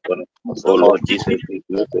 against us, Father. Oh Lord Jesus, we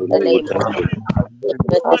bless you, the Lord, we name thank you. of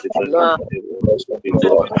We thank you no for everyone that's been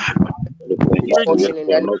God. From east to west, portion in from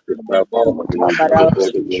the north to south, from the east to the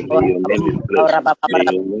God, may your name be blessed. May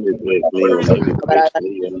your name be blessed. May your name be praised.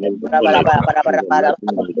 May your name be honored. In the mighty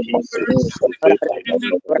name of Jesus, we pray for your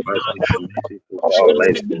mercy and mercy for our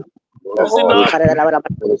lives. Holy Spirit,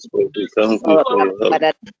 Holy Spirit, we thank you for your help.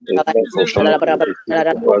 We thank you for coming to intercede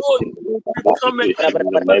for us in this situation.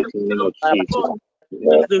 In the mighty name of Jesus. In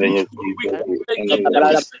the name of Jesus, we thank you,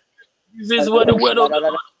 Lord.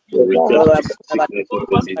 We reject sicknesses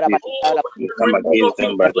and diseases. We come against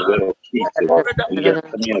them by the word of Jesus. We are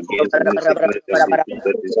coming against any sickness and disease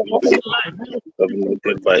that is being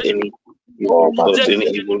covenanted by any evil source, any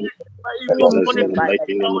evil witness in the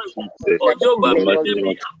mighty name of Jesus. In the name of mighty name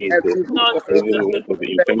of Jesus. every of Every work of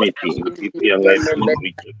infirmity in people and life is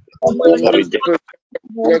rejected. We any reject spirit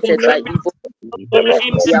planted by evil, every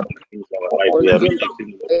plan we are against our life. We are consumed.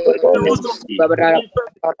 rejecting the mighty name of Jesus.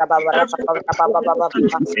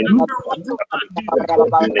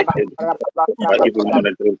 Any connected by evil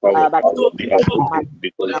monitoring power be uprooted,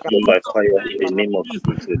 be consumed by fire in the name of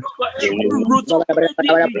Jesus. Any monitoring power be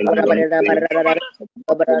uprooted in the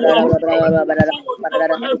name of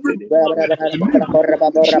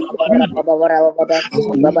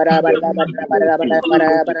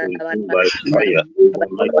be consumed by fire in the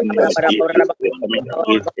mighty name of Jesus. We are coming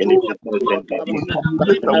against any sickness and diseases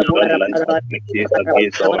from bloodline afflictions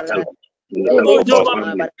against our health and the health of our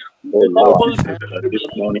family. Oh Lord Jesus, that this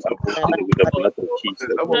morning uprooted with the blood of Jesus.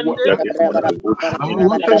 That this morning uprooted in Our the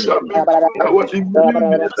water name of shall be Jesus. our Every immunity.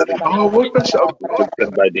 sickness that is Our water shall be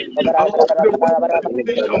inflicted by the enemy, out of the water any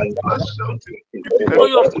they shall bloodline flush out affliction, in oh the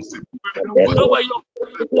Lord Jesus, apostasy. The water the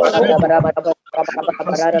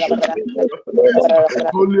sea.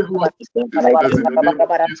 Holy One, sickness in the name of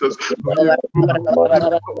Jesus.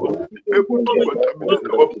 We will be able to contaminate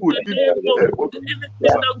our food in the name of Jesus.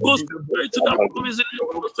 In the mighty name of Jesus, our food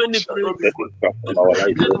shall not be let it come from our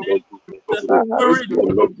life, oh Lord Jesus. there is Oh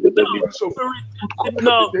no Lord, let there be use of food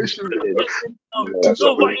contamination. in our To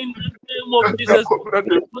body, somebody. name of Jesus. Cover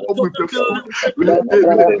them all with the food. We Let are they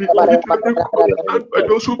protected. be literally We are conquered by protected.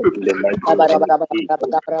 those who In the prepare mighty evil to name of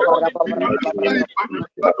Jesus. be In the mighty name neutralized of by the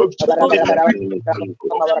Jesus. blood of In the Jesus. mighty We name of Jesus.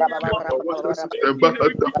 consume our water system.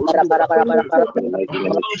 Bahata Baruba. In the mighty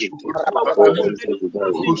name of Sushi Jesus. Baruba. Oh, Holy Ghost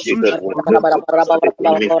divine, we reject Sushi our Baruba. set the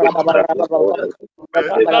enemies working against our health.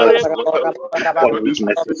 Whatever, all What is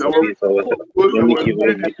written weaknesses in our against our health. what Any our evil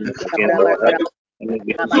name weakness against our our health. name Any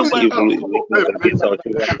Sushi evil weakness against our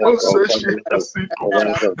children's health, what our says she family health, has seen our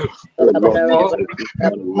wife health. Oh Lord Jesus, this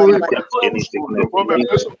morning we reject any sickness, any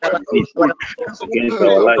disease against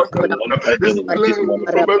our life. We nullify them It's this cleansed morning. from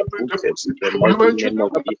We every uproot it deposit. in the We mighty mention name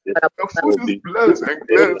of Jesus. the food Oh, is be blessed and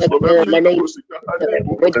cleansed from every deposit. in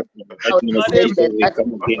the mighty name of Jesus, we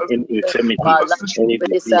come against any infirmity, any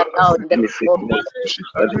disease, any sickness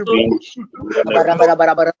that is being given against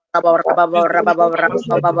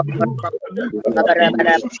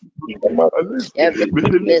in the mouth. Every Every sickness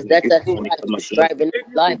weakness and that this has morning tried come to against strive it. in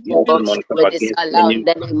life, This oh God, morning come we against disallow any in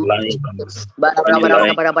the name of lying, Jesus. any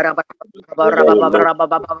lying. Oh Lord,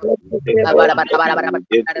 whatever we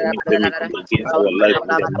get any infirmity against our life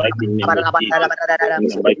in the mighty name of Jesus. In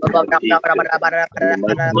the mighty name of Jesus. In the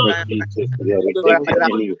mighty name of Jesus, we are rejecting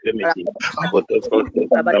any infirmity. Whatever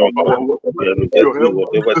come against, we are rejecting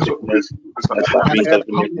whatever sickness that is being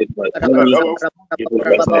dominated by any evil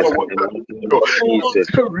weakness in the mighty name of Jesus.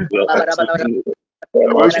 We are uprooting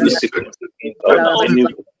every sickness against our any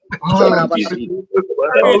disease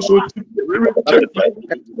that is Also, we reject advertised in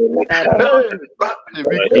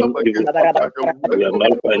by any come evil against power. the word We are of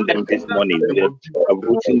nullifying them this morning. name We are of Jesus.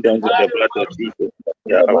 uprooting them with the blood of Jesus.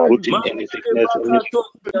 We are uprooting any sickness, any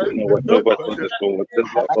whatever causes from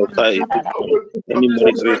whatever altar is this morning, any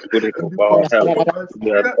monitoring spirit of our health.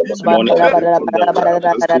 We are this morning uprooting them. We are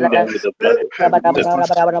uprooting them with the blood of Jesus. In the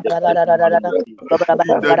mighty name of Jesus.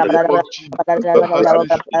 In the We are name of Jesus. uprooting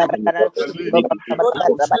any demonic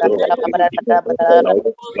activity or activity in our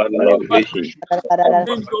bloodline relation.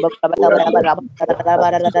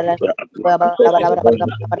 We are uprooting them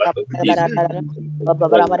with the blood of Jesus.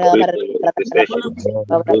 For we pray for your intercession.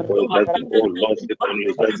 We pray for your judgment. Oh Lord, sit on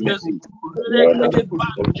your judgment seat.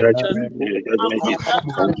 Of judgment. Your judgment seat.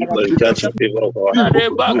 And give us judge in favor of our health.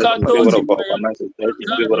 Judge in favor of our finances. Judge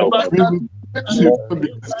in favor of our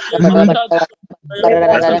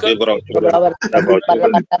judge in favor of children. Of our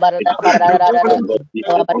children's education. Oh Lord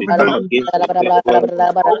Jesus, we come against whatever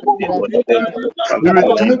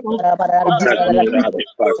judgment that have been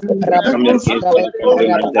passed. We come against any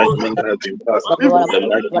fraudulent judgment that has been passed. In the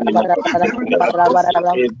mighty name of Jesus, we are uprooting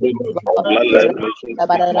every bloodline relations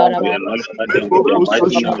this morning. We are nullifying them with the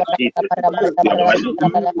mighty name of Jesus. We are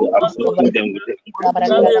we are uprooting them with the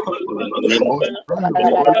in the name of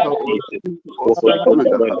Jesus. Oh, Holy Ghost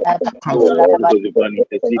divine. Oh, Holy Ghost divine,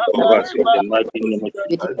 intercede for us in the mighty name of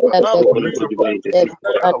Jesus. Oh, Holy Ghost divine, intercede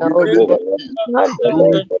for us.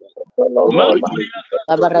 Oh, Lord Jesus,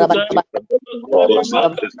 Lord Jesus, Lord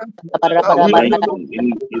Jesus, combine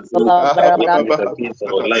any evil activities against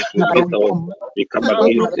our lives, against our, we come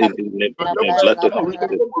against it in the blood of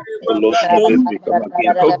Jesus. Oh Lord Jesus, we come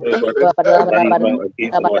against whatever that is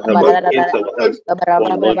against our health, against our health.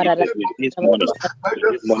 Oh Lord Jesus, with this morning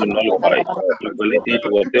nullified, invalidate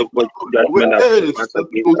whatever judgment has been passed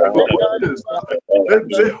against our health.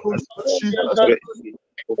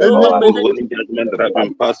 Any judgment that has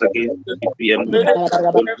been passed against CPM,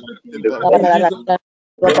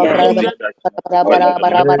 we come against that in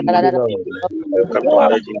the mighty name of Jesus. We come and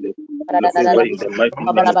judge in the favor in the mighty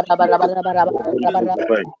name of Jesus. Oh, Holy Ghost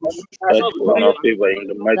divine, judge on our favor in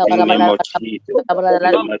the mighty name of Jesus.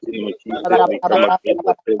 In the mighty name of Jesus, we come against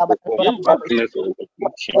whatever form of darkness or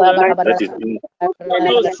affliction that is being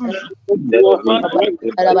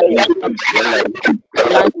inflicted by any bloodline against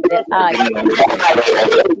we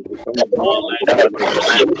come against it with the blood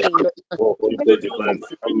of Jesus. Oh, Holy Ghost divine,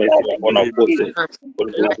 have mercy upon our bosses.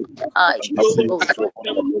 Holy Ghost divine, have mercy upon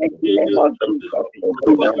our bosses. Come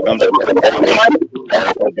to our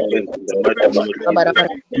defense in the mighty name of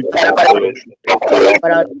Jesus. Pray for your mercy against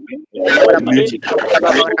any judgment,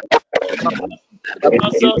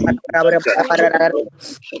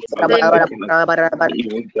 fighting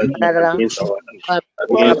evil judgment against our life,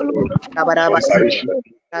 against our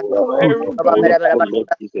career, oh Lord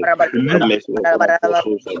Jesus, have mercy upon our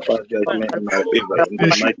souls and pass judgment in our favor in the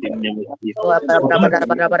mighty name of Jesus.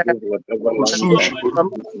 We against whatever lying tongue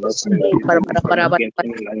is not from you. We come against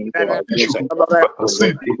any lying tongue against us. Oh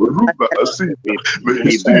Lord Jesus,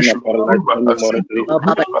 we bind and paralyze any monitoring spirit,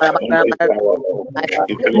 monitoring power of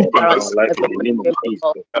infirmity in our life in the name of Jesus.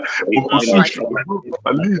 We bind and Ukusushi paralyze kuruba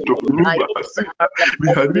alito kuruba asita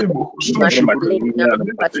lihanimo any kusushi kuruba matrilineal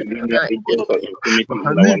alito agents of infirmity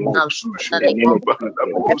in our Limo lives. Sushi In the name of Ruba Jesus,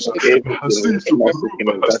 Halabosa every Mahasishu generational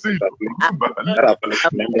Ruba sickness that is Hasidu afflicting Ruba that Halisa afflicts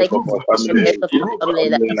members of Ruba our family, Hasishu every Ruba family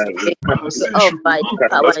Halisa line, we cancel it. Mahasishu We Ruba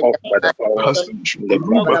cut them Halisa off by the power Mahasishu in the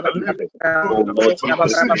blood Ruba of Halimu Jesus. Oh Lord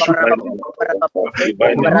Jesus, we Mahasishu bind and Ruba we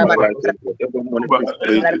bind and Ruba paralyze them, whatever Ruba monitoring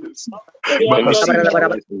spirit Halisa infirmity in Mahasishu our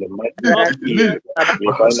lives in the mighty name of Hili Jesus.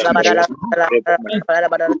 We bind and Mahasishu paralyze Ruba whatever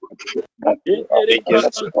monitoring that agents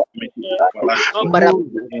of infirmity in our lives. Oh,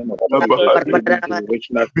 In the name of Jesus, Abahali, every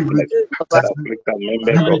generational be sickness that rejected, afflicts our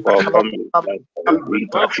be members of our rejected, family life, we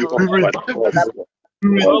cut you be off by the power of rejected, God. be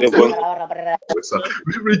Whatever rejected,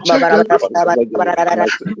 we reject every whatever generational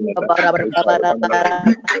we sickness that afflicts our family life,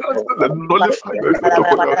 we our cancel and family, nullify our by fire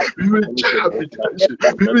for now. ancestors, We any reject generational habitation,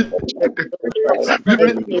 we reject the curse, we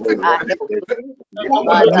any reject any generational curse, form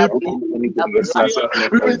we and name uproot of any generational disease.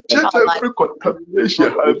 sickness We from our reject family. every We contamination.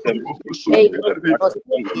 uproot them in the blood of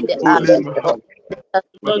Jesus. Holy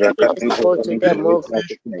We are cutting off any generational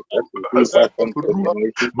sickness that will be passed on to the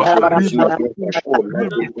generation to generation Maharishi against us. Oh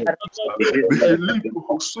Lord Jesus, we give them Thank Mihelimu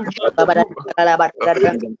Husushi that Ruba we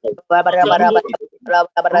bind them to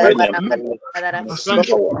Ruba bind Ruba them paralyze the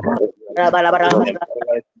Hasish power Ruba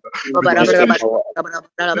we bind them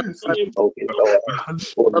paralyze against the Hasish power you. against our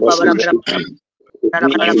oh Lord Jesus. Hasish We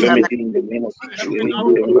bring Ruba infirmity in the name of Hasish Jesus. Any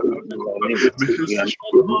Ruba infirmity in our name, we are Mihesish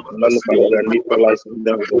Ruba nullify, we are neutralizing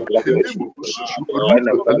them with the blood of Helimu Jesus. Husushi We bind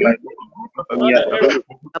Ruba and paralyze Halimu Ruba any attack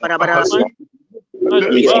Hasish of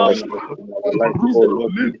infirmity Halesa in our life. Oh Ruba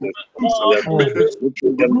Lord Halimu Jesus, we are Mihesish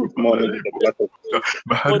reaching them this Ruba morning with the Halimu blood of Jesus.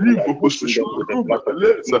 We are Maharimu reaching Husushi them with the Ruba blood of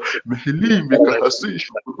Halesa Jesus. Mihilimi Paralyze them Kahasish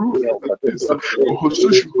by the Ruba prayer of Halesa the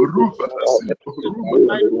Husushi Ruba all Hasish that is Ruba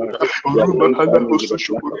in the Lord. Halesa We are Ruba Hala nullifying with the Husushi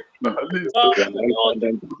blood of Ruba Jesus. Halesa We are nullifying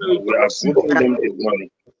them this morning. We Ruba are Hasish uprooting them this morning.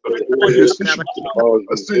 Mihesish The power of Jesus.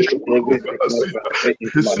 Hasish Every Ruba sickness Hasita that affects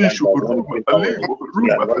my life Mihesish by Ruba monitoring power, Halimu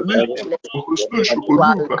we are Ruba nullifying Halimu them. We are Husushi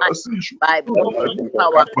canceling them. Ruba Hasish We are Ruba causing Halesa them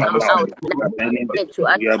to come out. Mahasish We are Ruba burning them.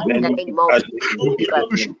 We are Halesa burning ashes in Jesus'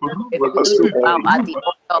 name. Ruba We Hasish destroy it.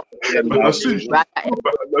 Ruba Fire now in the Mahasish name of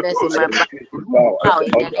Ruba by Haladosa the restricted Ruba power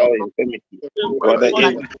of Hasish our infirmity. Ruba Father, Halesa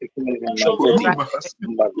every sickness in my body Ruba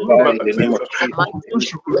Hasish must Ruba die in the name of Halesa Jesus.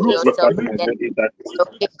 Husushi Any Ruba part of my Halesa body that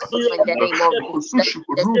Husushi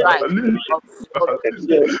Ruba Halesa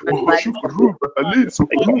Hasisa is Husushi Ruba Halesa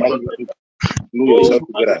I Ruba command you to glue yourself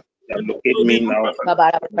together and locate me now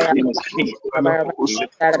Ruba in the name of Jesus. Let,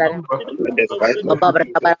 Ruba let the stripes of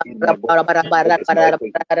Halesa Jesus in my body.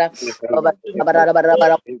 Let the stripes of Jesus heal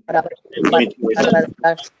every infirmity within me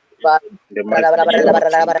in the mighty name of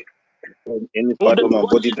Jesus. Any part of my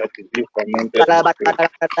body that is being fermented in the spirit,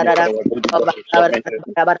 any part of my body that is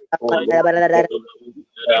fermented in the spirit, oh Lord, Jesus,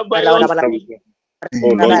 we come again.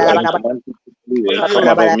 Oh Lord, I command you to flee and come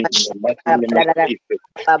out of me in the mighty name of Jesus.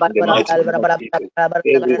 In the mighty name of Jesus.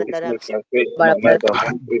 Every sickness transferred in my life by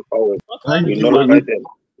monitoring powers, we Thank you, nullify Lord. them.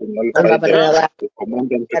 We nullify them. We command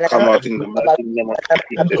them to come out in the mighty name of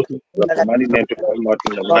Jesus. We are commanding them to come out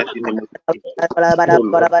in the mighty name of Jesus. Oh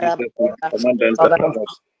Lord Jesus, we command them to come out.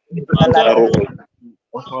 Arrow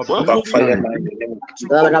Of our backfire bloodline, now in we the name of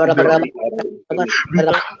took Jesus. off them. Any arrow of infirmity, We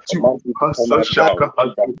cut you command off. you to come out now. Hasashaka Let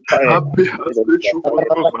it Hatu. backfire. Abe Let it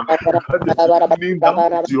backfire. Haseshukuruma. You had the beginning, now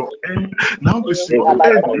is your end. Now is your Every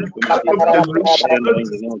end. power of We cut infirmity, every backfire now generational in the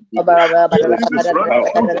disease. name of Jesus. Diseases Every running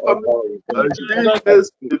power, through all family. power of infirmity, Against every it.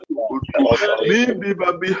 all power of Nindi infirmity.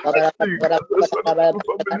 Babi Hasi. That's running through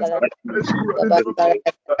families. Mighty name That's of running Jesus. through families.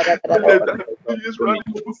 When the diabetes running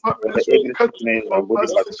Infirmity. through Whether families, we every cut sickness in my off body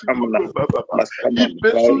must come now, Haseshukuruma. must come and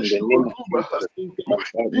die in the name of Imesushukuruma Jesus. Hasi. Must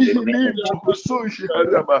die in the name of Ihinimu Jesus. Husushi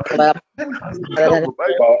Harama. End has come by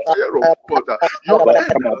the Power, fire of God. Your power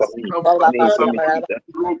end come out of has me. come. Any Hasama infirmity that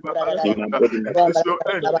Roba in my Hasita. body must It is your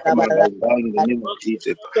end. come out by die in the name of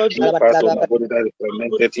Jesus. Any part of my body that is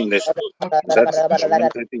fermented in the that is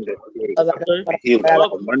fermented in the spirit, be healed. I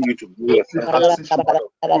command you to glue yourself together in the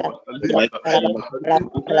mighty name of Jesus. In the mighty name of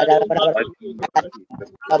Jesus.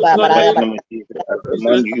 In the mighty name of Jesus, I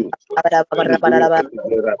command you to glue yourself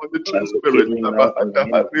together Monitoring and locate spirit. me now in the Bahanda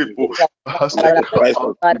name of Haribo. Jesus. Let Bahasi the come stripes out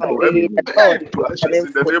of now Jesus and heal me. burn to ashes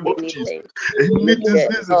in the name of Jesus. Any Let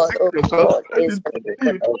the disease and sickness transferred into let the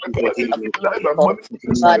me, stripes of Jesus transferred heal into me. my life and monitoring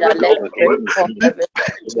Heal my spirit body of and God. every Be infirmity.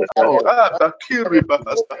 Let the stripes now. of Ah, Takiri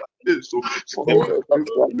Bahasa. So, every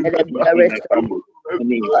God, we infirmity in my family,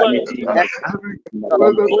 any infirmity in my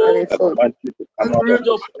family, I command you to come out every of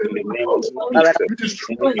it in the name of body, Jesus. we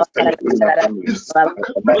Any destroy it. infirmity in my family, We set I it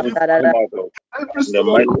command you on to come out of every in the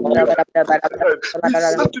mighty stronghold name of Jesus. behind. We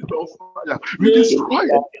set Let it on fire. We destroy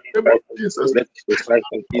it let in the name of Jesus. the stripes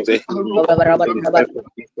of Jesus heal me. Arrow of Let the stripes of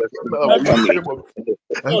Jesus heal now my in the family. name of Let the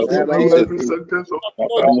stripes of every Jesus every heal sentence of my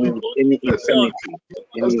God family. Any let them infirmity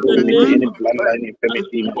any In the infirmity, name any of bloodline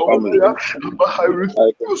infirmity in the family. I I command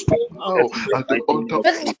refuse to to be bow set in the at the mighty name altar of of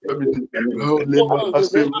Jesus. infirmity. Any Oh, infirmity Lema in has my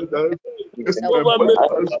said, family, in the my name of body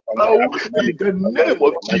Jesus, has I bow command in it to the come back name in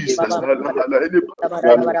of the mighty Jesus. name of Jesus. Anybody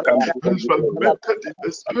Where we come who before is you, O Lord, fragmented in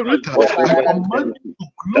the spirit, I whatever command infirmity you to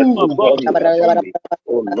that is glue. born in the family,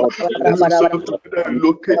 oh Lord Let Jesus, yourself I together command,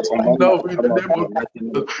 I locate me command it now to in come the out name in of the mighty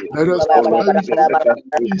name of Jesus. Jesus. Let us Oh Lord command Jesus, Jesus set us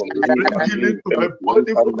free Christ from to any bring particular healing to my infirmity, any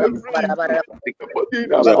body from family every infirmity or infirmity in the sickness. body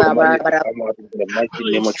that We has are been commanded to infected. come out in the mighty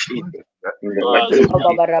name of Jesus. In the Ah, mighty name of Lord.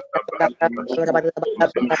 Jesus. Infirmity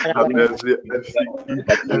means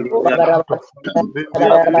bacteria,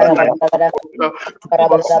 To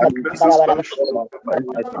cause sicknesses that show Roma, my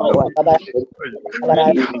Atina,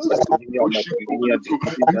 Many Bacteria, Bacteria,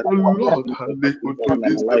 diseases that even are Lord, affecting us in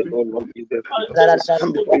our life, oh Lord Jesus. I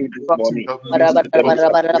come before you this as you morning have loosed and let them be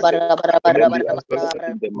uprooted. Let them be us, uprooted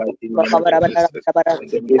in the mighty name of Jesus.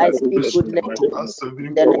 Let them be I speak uprooted in the goodness mighty unto name us of Jesus.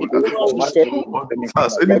 in the name sevenfold. of We command Jesus. every Restore infirmity unto in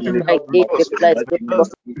us our anything family you My have day in lost. the replies, mighty name God, of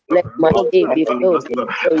That's the Jesus. let my I day command be any filled infirmity with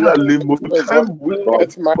in your our peace, family oh God. Time with to all God.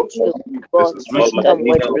 Let my possible day, God, necessary All wisdom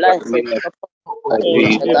with manner of blessings affairs upon are in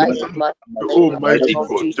being my delivered life, Jesus. man. from us In in the the Almighty mighty name name of of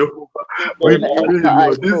God, Jesus. Jesus. Jehovah, we Oh Wherever Lord pray,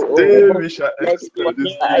 I Jesus, Lord, go, this oh day God, we shall let enter,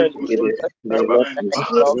 this whatever day I we do, it shall is God, the Lord let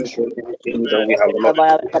to your restore anything that we enter. have lost.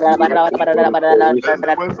 Almighty Anything God, by restoration, and the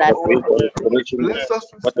words of by our way of heart. restoration, Bless us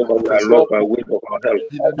with whatever we are lost by self-preservation way of our health.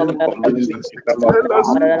 in the We name of command it Jesus. to come out Tell in the us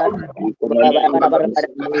mighty what name. we We do. command it to come out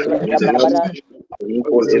in Jesus' name. Receive We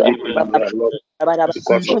call everything we have lost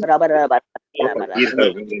because receive of because of his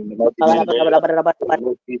help in the mighty name of Jesus. Oh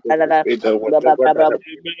Lord Jesus, we pray that whatever that have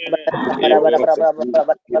been the loss of you,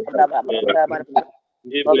 your help, we are coming Amen. to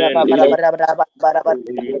Amen. help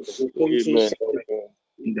Amen. in Jesus. Amen.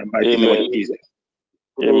 in the mighty name of Amen. Jesus.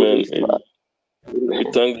 Amen. Amen. We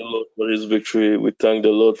thank the Lord for this victory. We thank the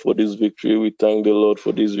Lord for this victory. We thank the Lord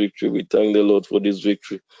for this victory. We thank the Lord for this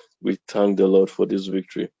victory. We thank the Lord for this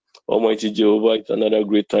victory. Almighty Jehovah, it's another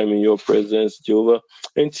great time in your presence, Jehovah.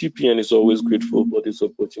 And TPN is always grateful for this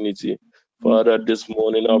opportunity. Father, this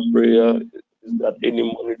morning our prayer is that any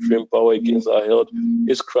monitoring power against our health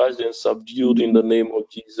is crushed and subdued in the name of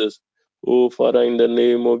Jesus. Oh, Father, in the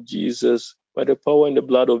name of Jesus, by the power and the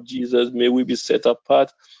blood of Jesus, may we be set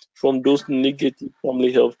apart from those negative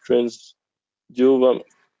family health trends. Jehovah,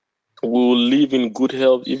 we will live in good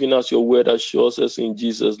health, even as your word assures us in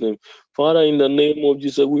Jesus' name. Father, in the name of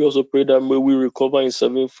Jesus, we also pray that may we recover in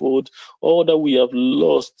sevenfold all that we have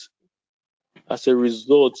lost as a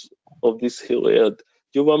result of this health.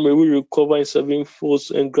 Jehovah, may we recover in sevenfold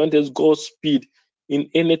and grant us God's speed in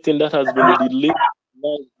anything that has been delayed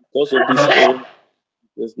because of this illness.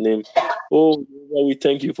 Jesus' name. Oh, Lord, we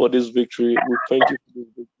thank you for this victory. We thank you for this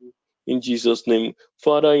victory in Jesus' name.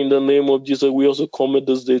 Father, in the name of Jesus, we also commit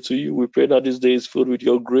this day to you. We pray that this day is filled with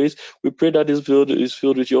your grace. We pray that this day is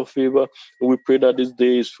filled with your favor. And we pray that this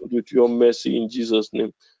day is filled with your mercy in Jesus'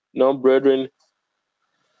 name. Now, brethren,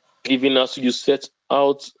 even as you set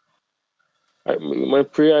out, my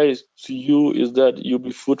prayer is to you is that you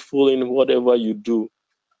be fruitful in whatever you do.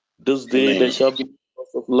 This day there Amen. shall be no loss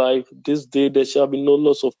of life. This day there shall be no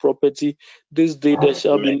loss of property. This day there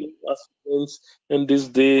shall be Amen. no accidents. And this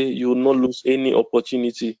day you will not lose any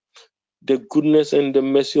opportunity. The goodness and the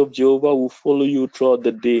mercy of Jehovah will follow you throughout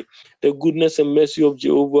the day. The goodness and mercy of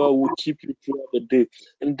Jehovah will keep you throughout the day.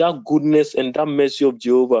 And that goodness and that mercy of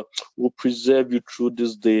Jehovah will preserve you through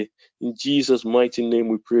this day. In Jesus' mighty name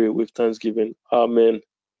we pray with thanksgiving. Amen.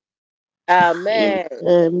 Amen.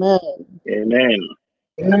 Amen. Amen.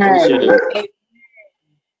 Amen. May Amen.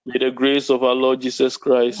 may the grace of our Lord Jesus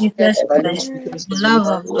Christ, Jesus Lord Christ, Jesus the love Christ,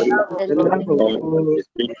 of God, the and the love of And God, the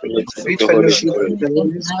sweet the fellowship of sweet the Holy fellowship Spirit of and the the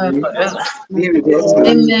Holy Holy Spirit Spirit, be with us be now with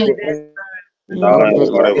and us forever. now now and and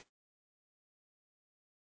Amen. forever. forever.